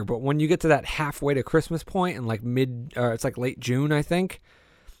the year. But when you get to that halfway to Christmas point and like it's like late June, I think,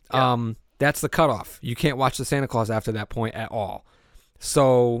 that's the cutoff. You can't watch the Santa Claus after that point at all.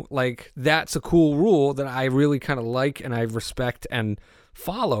 So, like, that's a cool rule that I really kind of like and I respect and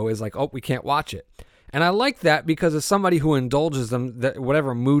follow is like, oh, we can't watch it. And I like that because as somebody who indulges them, that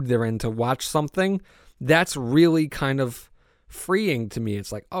whatever mood they're in to watch something, that's really kind of freeing to me.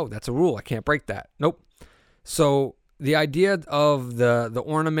 It's like, oh, that's a rule. I can't break that. Nope. So the idea of the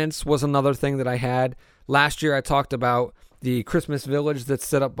ornaments was another thing that I had. Last year I talked about the Christmas village that's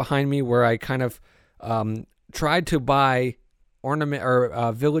set up behind me where I kind of tried to buy ornament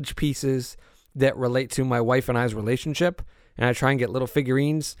or village pieces that relate to my wife and I's relationship, and I try and get little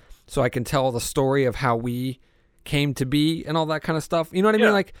figurines so I can tell the story of how we came to be and all that kind of stuff. You know what I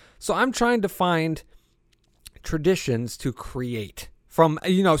mean? Like, so I'm trying to find traditions to create from,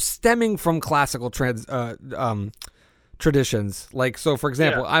 stemming from classical traditions. Like, so for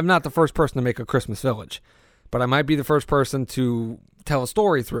example, I'm not the first person to make a Christmas village, but I might be the first person to tell a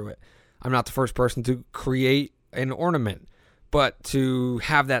story through it. I'm not the first person to create an ornament. But to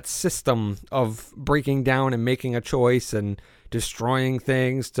have that system of breaking down and making a choice and destroying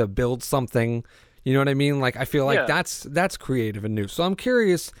things to build something, You know what I mean? Like, I feel like Yeah. that's creative and new. So I'm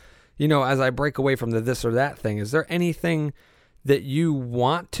curious, as I break away from the this or that thing, is there anything that you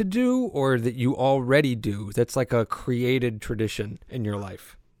want to do or that you already do that's like a created tradition in your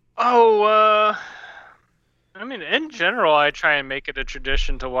life? Oh, I mean, in general, I try and make it a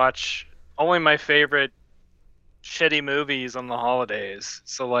tradition to watch only my favorite shitty movies on the holidays.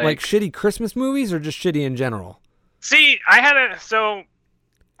 So Like shitty Christmas movies or just shitty in general? see, I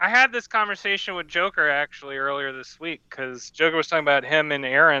had this conversation with Joker actually earlier this week because Joker was talking about him and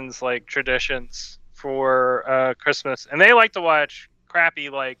Aaron's like traditions for Christmas, and they like to watch crappy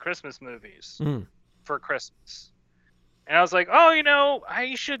like Christmas movies Mm. for Christmas. And I was like, oh,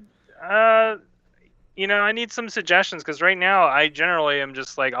 I should, I need some suggestions because right now I generally am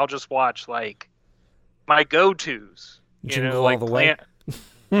just like I'll just watch like my go-tos, Jingle like All the Way?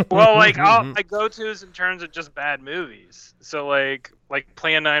 well, like all my go-tos in terms of just bad movies. So like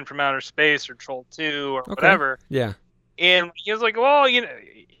Plan 9 from Outer Space or Troll 2 or whatever. Yeah. And he was like, well,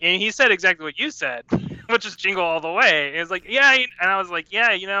 and he said exactly what you said, which is Jingle All the Way. And he was like, yeah, and I was like, yeah,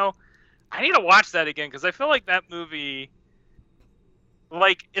 I need to watch that again because I feel like that movie,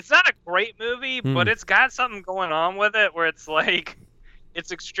 like, it's not a great movie, but it's got something going on with it where it's like,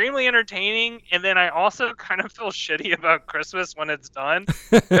 it's extremely entertaining, and then I also kind of feel shitty about Christmas when it's done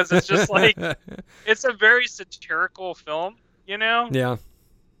because it's just like it's a very satirical film, Yeah.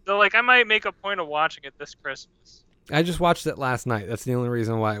 So like I might make a point of watching it this Christmas. I just watched it last night. That's the only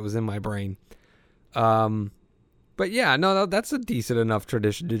reason why it was in my brain. But yeah, no, that's a decent enough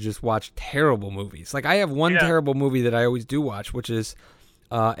tradition to just watch terrible movies. Like I have one terrible movie that I always do watch, which is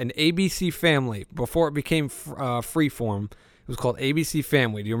an ABC Family. Before it became Freeform, it was called ABC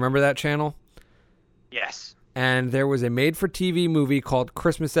Family. Do you remember that channel? Yes. And there was a made-for-TV movie called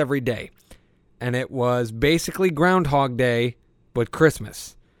Christmas Every Day. And it was basically Groundhog Day, but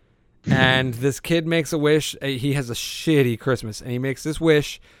Christmas. And this kid makes a wish. He has a shitty Christmas. And he makes this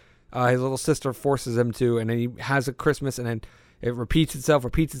wish. His little sister forces him to. And then he has a Christmas. And then it repeats itself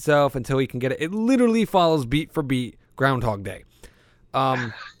until he can get it. It literally follows beat for beat Groundhog Day.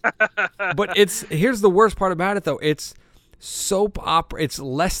 But here's the worst part about it, though. It's soap opera. It's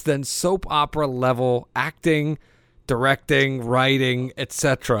less than soap opera level acting, directing, writing,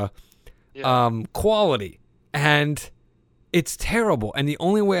 etc. Quality, and it's terrible. And the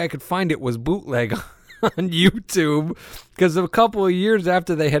only way I could find it was bootleg on YouTube, because a couple of years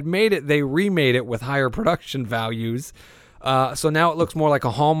after they had made it, they remade it with higher production values. So now it looks more like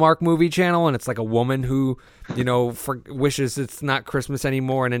a Hallmark movie channel, and it's like a woman who, wishes it's not Christmas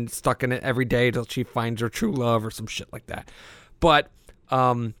anymore, and then stuck in it every day till she finds her true love or some shit like that. But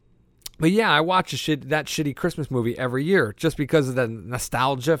yeah, I watch that shitty Christmas movie every year just because of the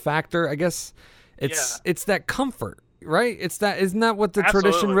nostalgia factor. I guess it's that comfort, right? Isn't that what the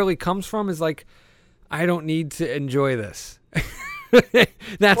tradition really comes from? Is like, I don't need to enjoy this.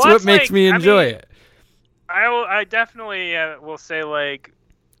 That's what makes me enjoy it. I definitely will say, like,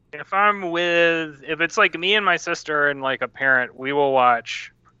 if it's like me and my sister and like a parent, we will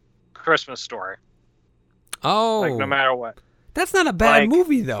watch Christmas Story. Oh, like no matter what. That's not a bad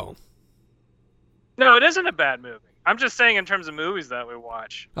movie, though. No, it isn't a bad movie. I'm just saying in terms of movies that we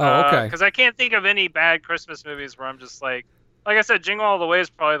watch. Oh, okay. Because I can't think of any bad Christmas movies where I'm just like I said, Jingle All the Way is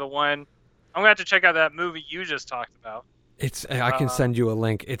probably the one. I'm gonna have to check out that movie you just talked about. I can send you a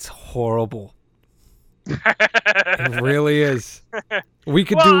link. It's horrible. It really is. We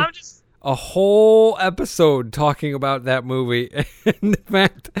could do a whole episode talking about that movie. In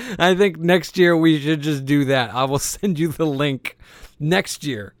fact, I think next year we should just do that. I will send you the link next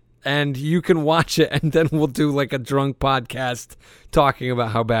year, and you can watch it, and then we'll do like a drunk podcast talking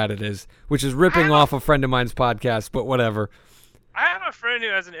about how bad it is, which is ripping off a friend of mine's podcast, but whatever. I have a friend who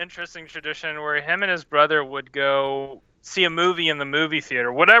has an interesting tradition where him and his brother would go see a movie in the movie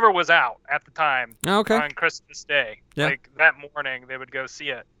theater, whatever was out at the time. Okay. On Christmas Day. Yeah. Like that morning they would go see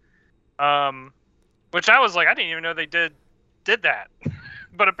it. Which I was like, I didn't even know they did that.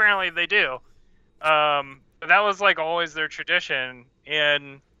 But apparently they do. But that was like always their tradition,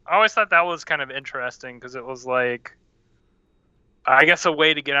 and I always thought that was kind of interesting because it was like, I guess, a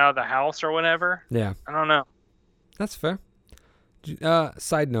way to get out of the house or whatever. Yeah. I don't know. That's fair.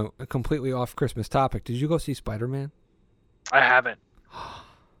 Side note, a completely off Christmas topic. Did you go see Spider-Man? I haven't.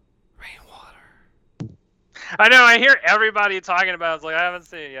 Rainwater. I know. I hear everybody talking about it. It's like, I haven't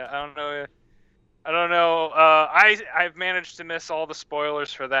seen it yet. I don't know. I've managed to miss all the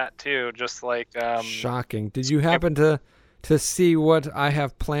spoilers for that too. Just like shocking. Did you happen to see what I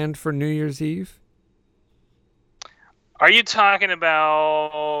have planned for New Year's Eve? Are you talking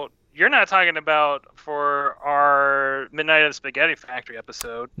about you're not talking about for our Midnight at the Spaghetti Factory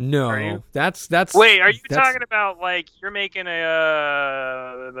episode, are you? No, that's Wait, are you that's talking about like you're making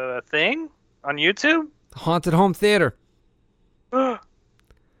the thing on YouTube? Haunted Home Theater.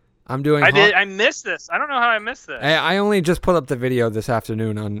 I'm doing. I missed this. I don't know how I missed this. I only just put up the video this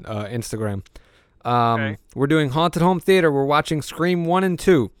afternoon on Instagram. Okay. We're doing Haunted Home Theater. We're watching Scream 1 and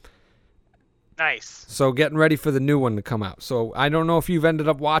 2. Nice. So getting ready for the new one to come out. So I don't know if you've ended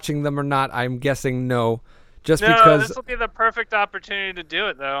up watching them or not. I'm guessing no. Just because this will be the perfect opportunity to do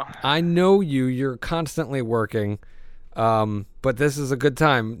it, though. I know you're constantly working. But this is a good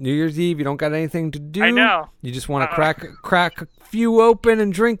time. New Year's Eve, you don't got anything to do. I know. You just want to crack a few open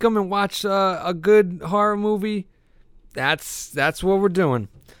and drink them and watch a good horror movie. That's what we're doing.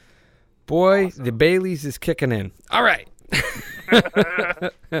 Boy, awesome. The Baileys is kicking in. All right.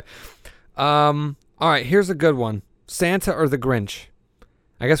 All right, here's a good one. Santa or the Grinch?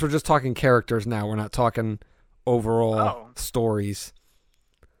 I guess we're just talking characters now. We're not talking overall stories.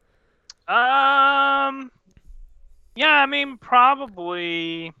 Yeah, I mean,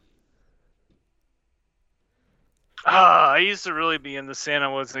 probably. I used to really be into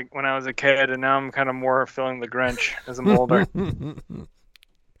Santa when I was a kid, and now I'm kind of more feeling the Grinch as I'm older.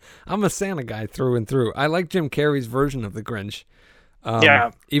 I'm a Santa guy through and through. I like Jim Carrey's version of the Grinch.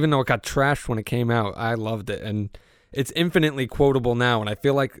 Yeah. Even though it got trashed when it came out, I loved it, and it's infinitely quotable now. And I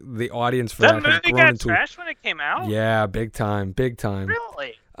feel like the audience for that has grown into. That movie got trashed when it came out. Yeah, big time.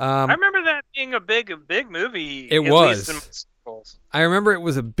 Really? I remember that being a big movie. It was. At least in I remember it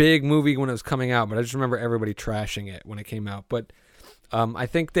was a big movie when it was coming out, but I just remember everybody trashing it when it came out. But I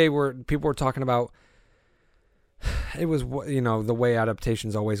think people were talking about it was, the way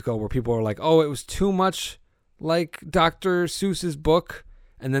adaptations always go, where people were like, "Oh, it was too much like Dr. Seuss's book,"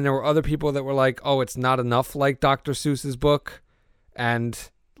 and then there were other people that were like, "Oh, it's not enough like Dr. Seuss's book,"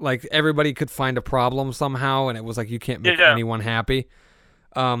 and like everybody could find a problem somehow, and it was like you can't make anyone happy.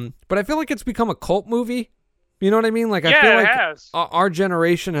 But I feel like it's become a cult movie. You know what I mean? Like, I feel like it has. Our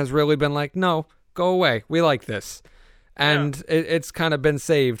generation has really been like, no, go away. We like this. And it's kind of been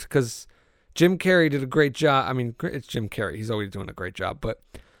saved because Jim Carrey did a great job. I mean, it's Jim Carrey. He's always doing a great job. But,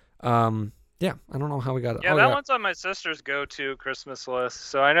 yeah, I don't know how we got it. Yeah, that one's on my sister's go-to Christmas list.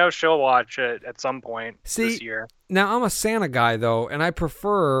 So I know she'll watch it at some point this year. Now, I'm a Santa guy, though, and I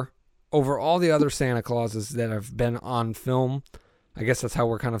prefer, over all the other Santa Clauses that have been on film, I guess that's how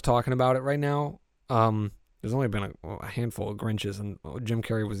we're kind of talking about it right now. There's only been a handful of Grinches, and Jim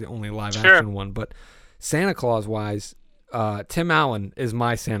Carrey was the only live-action one. But Santa Claus-wise, Tim Allen is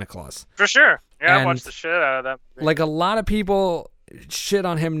my Santa Claus. For sure. Yeah, I watched the shit out of that movie. Like, a lot of people shit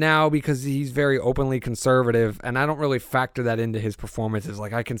on him now because he's very openly conservative, and I don't really factor that into his performances.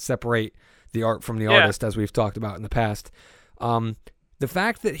 Like, I can separate the art from the artist, as we've talked about in the past. The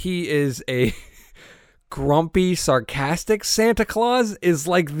fact that he is a grumpy, sarcastic Santa Claus is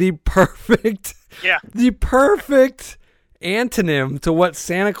like the perfect antonym to what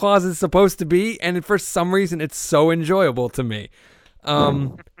Santa Claus is supposed to be, and for some reason it's so enjoyable to me.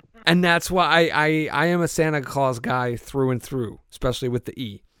 And that's why I am a Santa Claus guy through and through, especially with the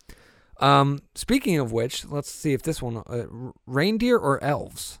E. Speaking of which, let's see if this one, reindeer or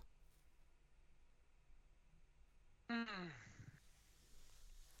elves?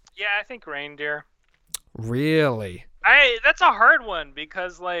 Yeah, I think reindeer. Really? That's a hard one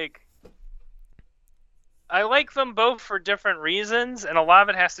because, like, I like them both for different reasons, and a lot of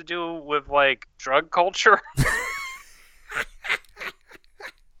it has to do with, like, drug culture.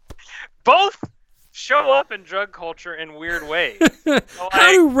 Both show up in drug culture in weird ways. So, like,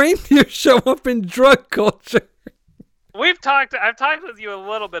 how do reindeer show up in drug culture? I've talked with you a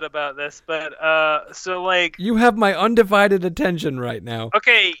little bit about this, but so, like, you have my undivided attention right now.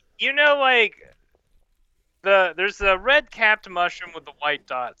 Okay, like, there's the red-capped mushroom with the white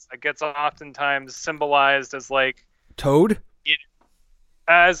dots that gets oftentimes symbolized as, like, toad,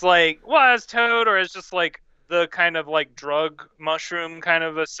 as toad, or as just like the kind of like drug mushroom kind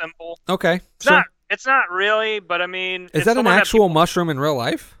of a symbol. Okay, it's not really, but I mean, is that an actual mushroom in real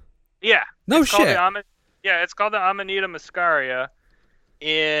life? Yeah. No shit. It's called the Amanita muscaria,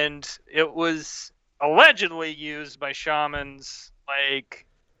 and it was allegedly used by shamans like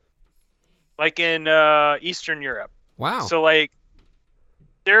in Eastern Europe. Wow. So, like,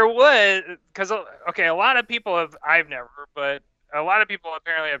 there was, because, okay, a lot of people I've never, but a lot of people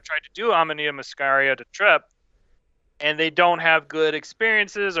apparently have tried to do Amanita muscaria to trip, and they don't have good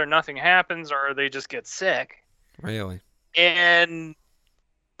experiences, or nothing happens, or they just get sick. Really? And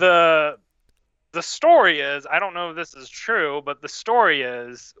the story is, I don't know if this is true, but the story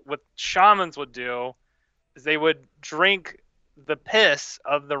is what shamans would do is they would drink the piss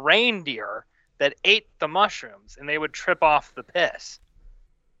of the reindeer that ate the mushrooms, and they would trip off the piss.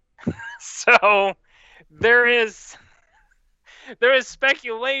 So there is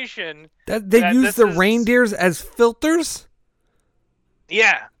speculation that they use the reindeers as filters.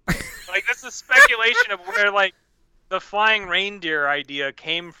 Yeah, like this is speculation of where like the flying reindeer idea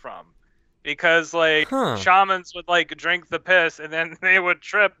came from, because like shamans would like drink the piss and then they would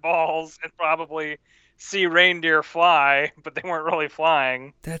trip balls and probably see reindeer fly, but they weren't really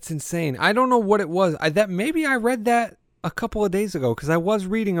flying. That's insane. I don't know what it was. Maybe I read that a couple of days ago, because I was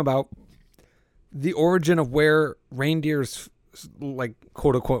reading about the origin of where reindeers, like,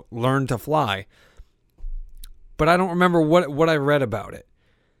 quote unquote, learn to fly. But I don't remember what I read about it.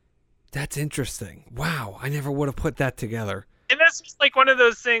 That's interesting. Wow, I never would have put that together. And that's just like one of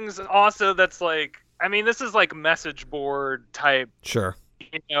those things also that's like, I mean, this is like message board type, sure,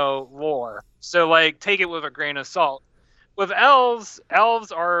 lore. So like, take it with a grain of salt. With elves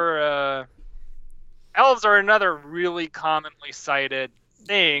are another really commonly cited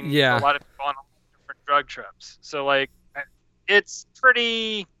thing. Yeah. For a lot of people on different drug trips. So like, it's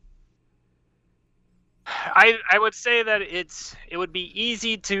pretty. I would say that it would be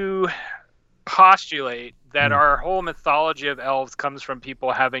easy to postulate that our whole mythology of elves comes from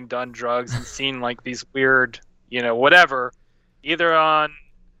people having done drugs and seen like these weird, whatever, either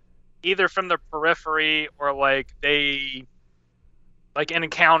from the periphery or like they like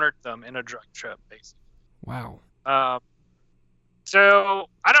encountered them in a drug trip, basically. Wow. So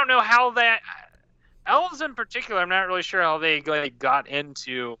I don't know how that elves in particular. I'm not really sure how they like got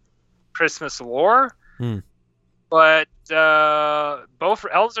into Christmas lore. But both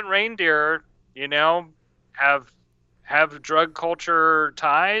elves and reindeer, have drug culture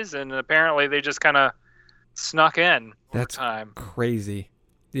ties, and apparently they just kind of snuck in over time. Crazy.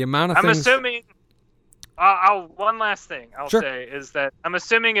 The amount of I'm things... assuming... one last thing I'll say is that I'm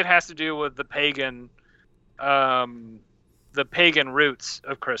assuming it has to do with the pagan roots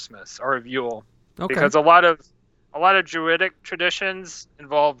of Christmas or of Yule. Okay. Because a lot of Druidic traditions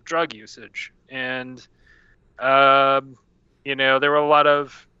involve drug usage, and there were a lot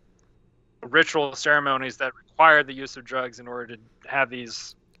of ritual ceremonies that required the use of drugs in order to have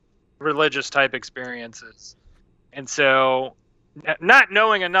these religious type experiences. And so, not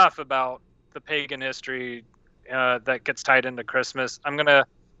knowing enough about the pagan history that gets tied into Christmas, I'm going to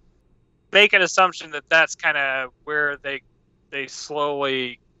make an assumption that that's kind of where they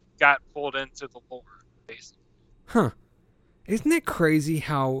slowly got pulled into the lore, basically. Huh. Isn't it crazy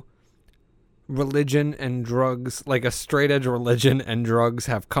how religion and drugs, like a straight edge religion and drugs,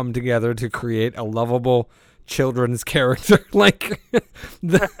 have come together to create a lovable children's character? Like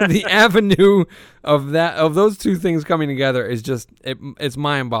the avenue of those two things coming together is just it's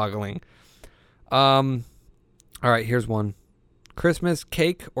mind-boggling. All right, here's one. Christmas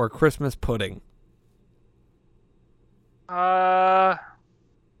cake or Christmas pudding?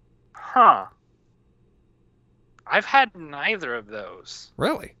 I've had neither of those.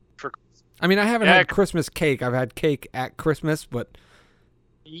 Really? I mean, I haven't had Christmas cake. I've had cake at Christmas, but...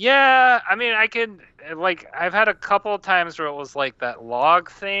 Yeah, I mean, I've had a couple of times where it was like that log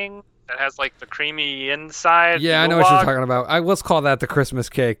thing that has like the creamy inside. Yeah, I know what you're talking about. Let's call that the Christmas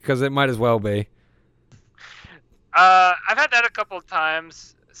cake, because it might as well be. I've had that a couple of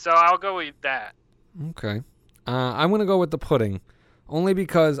times, so I'll go with that. Okay. I'm going to go with the pudding, only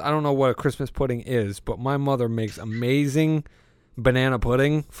because I don't know what a Christmas pudding is, but my mother makes amazing banana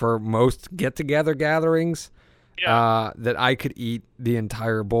pudding for most get-together gatherings. Yeah. That I could eat the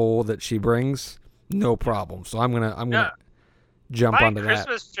entire bowl that she brings, no problem. So I'm gonna jump onto that. My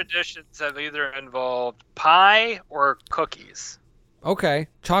Christmas traditions have either involved pie or cookies. Okay,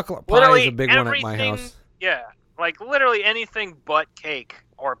 chocolate pie is a big one at my house. Yeah, like literally anything but cake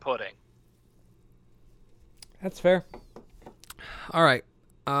or pudding. That's fair. All right,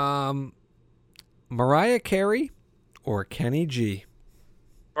 Mariah Carey or Kenny G?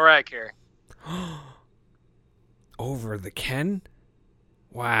 Mariah Carey. Over the Ken?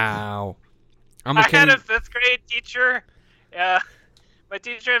 Wow. I had a 5th grade teacher. My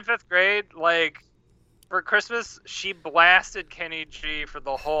teacher in 5th grade, like, for Christmas, she blasted Kenny G for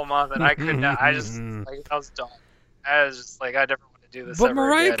the whole month, and I could not. I was done. I was just like, I never want to do this. But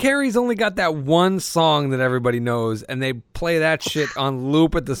Mariah Carey's only got that one song that everybody knows, and they play that shit on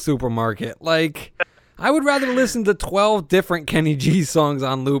loop at the supermarket. Like, I would rather listen to 12 different Kenny G songs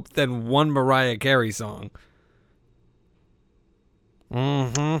on loop than one Mariah Carey song.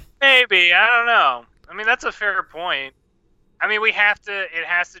 Mm-hmm. Maybe, I don't know. I mean, that's a fair point. I mean, it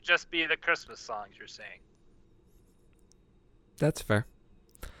has to just be the Christmas songs, you're saying. That's fair.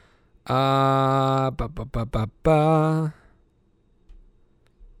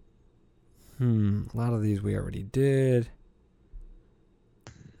 A lot of these we already did.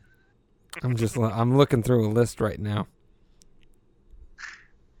 I'm looking through a list right now.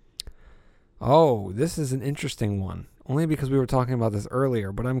 Oh, this is an interesting one. Only because we were talking about this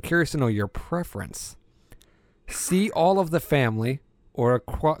earlier, but I'm curious to know your preference. See all of the family or a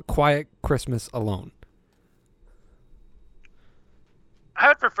quiet Christmas alone? I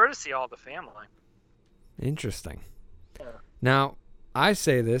would prefer to see all the family. Interesting. Yeah. Now, I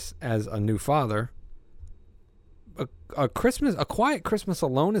say this as a new father. A quiet Christmas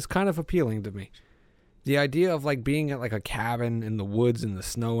alone is kind of appealing to me. The idea of like being at like a cabin in the woods in the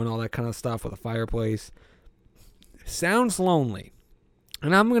snow and all that kind of stuff with a fireplace sounds lonely.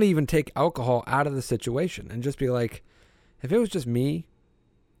 And I'm going to even take alcohol out of the situation and just be like, if it was just me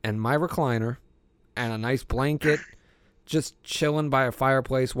and my recliner and a nice blanket, just chilling by a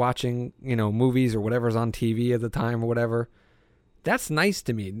fireplace watching, movies or whatever's on TV at the time or whatever, that's nice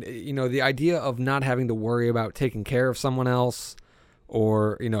to me. The idea of not having to worry about taking care of someone else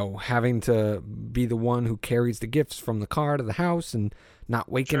or, having to be the one who carries the gifts from the car to the house and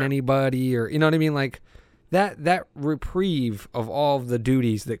not waking anybody or, you know what I mean? Like that reprieve of all of the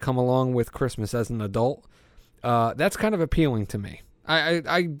duties that come along with Christmas as an adult, that's kind of appealing to me.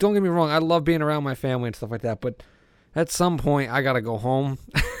 I don't get me wrong. I love being around my family and stuff like that, but at some point I got to go home.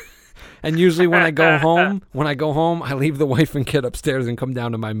 And usually when I go home, I leave the wife and kid upstairs and come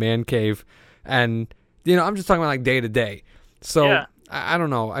down to my man cave. And, I'm just talking about like day to day. So yeah. I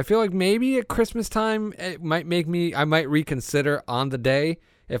don't know. I feel like maybe at Christmas time, I might reconsider on the day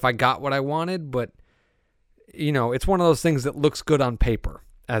if I got what I wanted. But, it's one of those things that looks good on paper,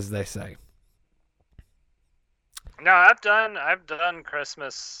 as they say. No, I've done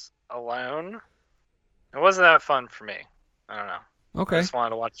Christmas alone. It wasn't that fun for me. I don't know. Okay. I just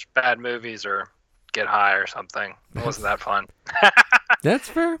wanted to watch bad movies or get high or something. It wasn't that fun. That's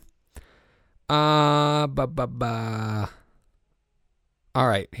fair. All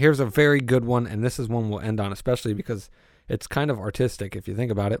right. Here's a very good one, and this is one we'll end on, especially because it's kind of artistic if you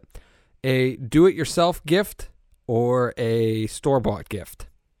think about it. A do-it-yourself gift or a store-bought gift?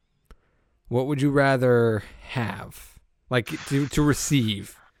 What would you rather have? Like, to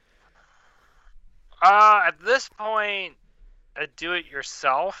receive? At this point, a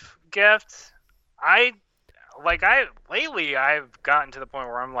do-it-yourself gift. Lately I've gotten to the point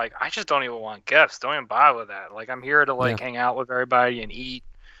where I'm like, I just don't even want gifts. Don't even bother with that. Like, I'm here to hang out with everybody and eat.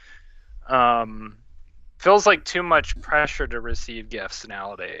 Feels like too much pressure to receive gifts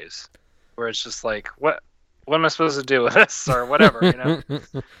nowadays, where it's just like, what am I supposed to do with this or whatever,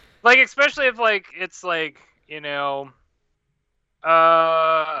 Like, especially if it's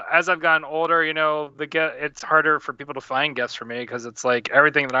as I've gotten older, it's harder for people to find gifts for me because it's like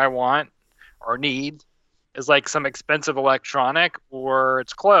everything that I want or need is like some expensive electronic or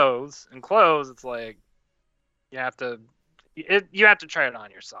it's clothes. And clothes, it's like you have to try it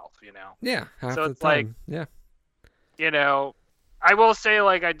on yourself, Yeah. So it's like, yeah. I will say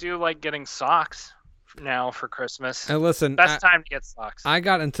I do like getting socks now for Christmas. And listen, best time to get socks. I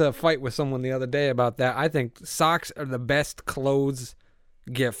got into a fight with someone the other day about that. I think socks are the best clothes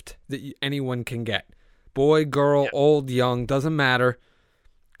gift that anyone can get. Boy, girl, old, young, doesn't matter.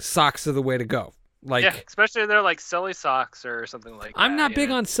 Socks are the way to go. Especially if they're like silly socks or something like that. I'm not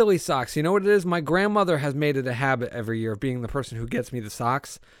big on silly socks. You know what it is? My grandmother has made it a habit every year of being the person who gets me the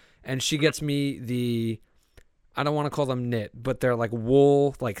socks. And she gets me I don't want to call them knit, but they're like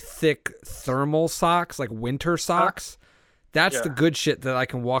wool, like thick thermal socks, like winter socks. That's the good shit that I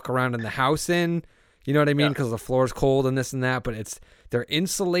can walk around in the house in. You know what I mean? Because the floor's cold and this and that. But they're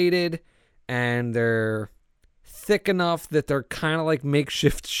insulated and they're thick enough that they're kind of like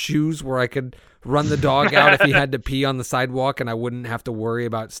makeshift shoes where I could run the dog out if he had to pee on the sidewalk and I wouldn't have to worry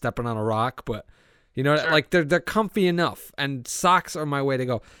about stepping on a rock. But they're comfy enough, and socks are my way to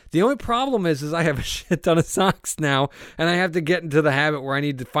go. The only problem is I have a shit ton of socks now, and I have to get into the habit where I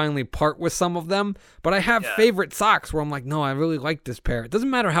need to finally part with some of them. But I have favorite socks where I'm like, no, I really like this pair. It doesn't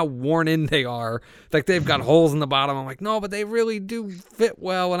matter how worn in they are. Like they've got holes in the bottom. I'm like, no, but they really do fit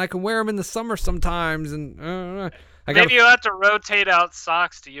well, and I can wear them in the summer sometimes. And maybe you have to rotate out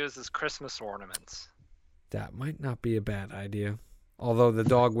socks to use as Christmas ornaments. That might not be a bad idea. Although the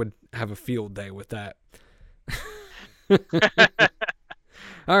dog would have a field day with that.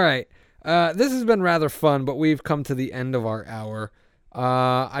 All right. This has been rather fun, but we've come to the end of our hour.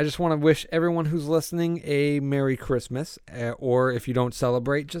 I just want to wish everyone who's listening a Merry Christmas, or if you don't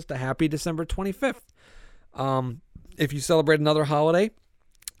celebrate, just a happy December 25th. If you celebrate another holiday,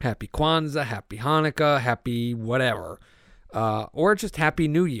 happy Kwanzaa, happy Hanukkah, happy whatever. Or just happy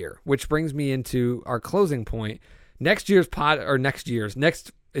New Year, which brings me into our closing point. Next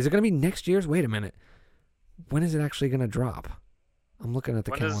Is it going to be next year's? Wait a minute. When is it actually going to drop? I'm looking at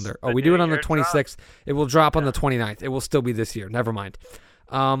the calendar. Oh, we do it on the 26th. It will drop on the 29th. It will still be this year. Never mind.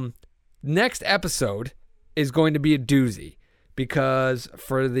 Next episode is going to be a doozy because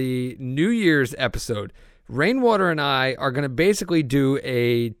for the New Year's episode, Rainwater and I are going to basically do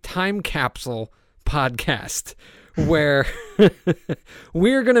a time capsule podcast where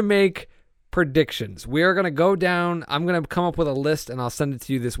we're going to make predictions. We are going to go down. I'm going to come up with a list, and I'll send it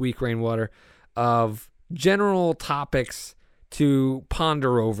to you this week, Rainwater, of general topics to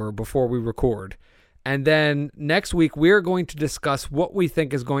ponder over before we record. And then next week, we're going to discuss what we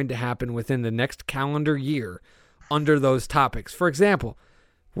think is going to happen within the next calendar year under those topics. For example,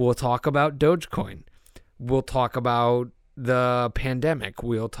 we'll talk about Dogecoin. We'll talk about the pandemic.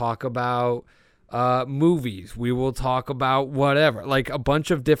 We'll talk about movies. We will talk about whatever, like a bunch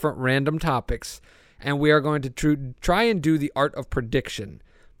of different random topics. And we are going to try and do the art of prediction,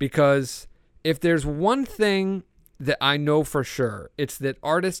 because if there's one thing that I know for sure, it's that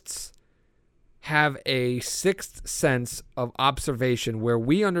artists have a sixth sense of observation where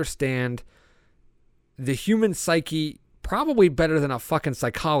we understand the human psyche probably better than a fucking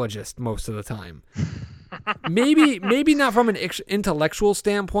psychologist most of the time. Maybe not from an intellectual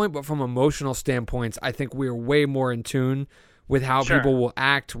standpoint, but from emotional standpoints, I think we're way more in tune with how people will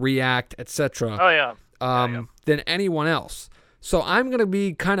act, react, etc. Oh yeah. Than anyone else. So I'm going to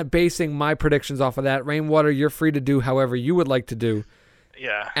be kind of basing my predictions off of that. Rainwater, you're free to do however you would like to do.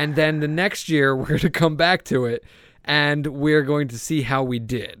 Yeah. And then the next year, we're going to come back to it, and we're going to see how we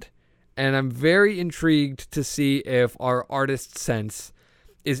did. And I'm very intrigued to see if our artist sense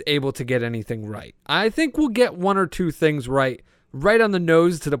is able to get anything right. I think we'll get one or two things right on the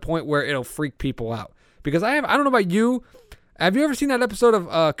nose to the point where it'll freak people out. Because I don't know about you, have you ever seen that episode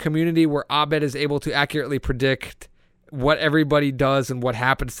of Community where Abed is able to accurately predict what everybody does and what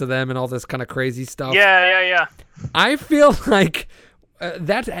happens to them and all this kind of crazy stuff? Yeah. I feel like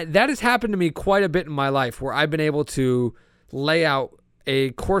that has happened to me quite a bit in my life, where I've been able to lay out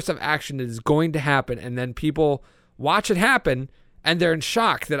a course of action that is going to happen, and then people watch it happen and they're in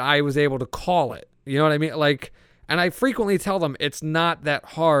shock that I was able to call it. You know what I mean? Like, and I frequently tell them it's not that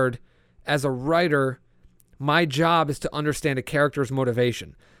hard. As a writer, my job is to understand a character's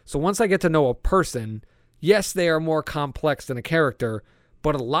motivation. So once I get to know a person, yes, they are more complex than a character,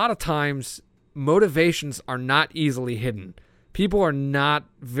 but a lot of times motivations are not easily hidden. People are not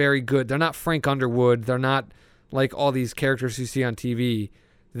very good. They're not Frank Underwood. They're not like all these characters you see on TV.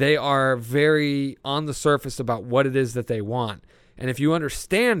 They are very on the surface about what it is that they want. And if you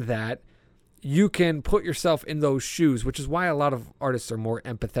understand that, you can put yourself in those shoes, which is why a lot of artists are more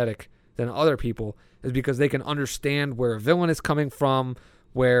empathetic than other people, is because they can understand where a villain is coming from,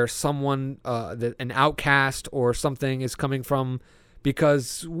 where someone, an outcast or something is coming from,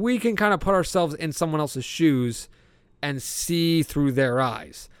 because we can kind of put ourselves in someone else's shoes and see through their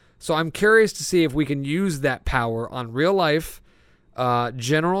eyes. So I'm curious to see if we can use that power on real life,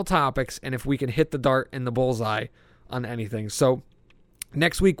 general topics, and if we can hit the dart in the bullseye on anything. So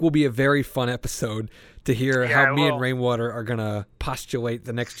next week will be a very fun episode to hear how me and Rainwater are going to postulate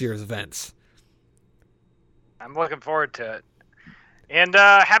the next year's events. I'm looking forward to it. And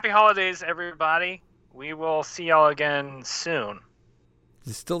happy holidays, everybody. We will see y'all again soon.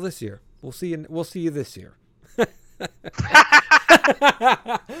 It's still this year. We'll see you this year.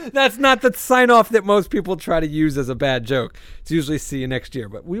 That's not the sign off that most people try to use as a bad joke. It's usually see you next year,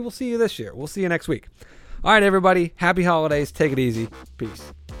 but we will see you this year. We'll see you next week. All right, everybody. Happy holidays. Take it easy.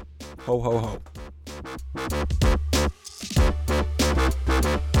 Peace. Ho, ho, ho.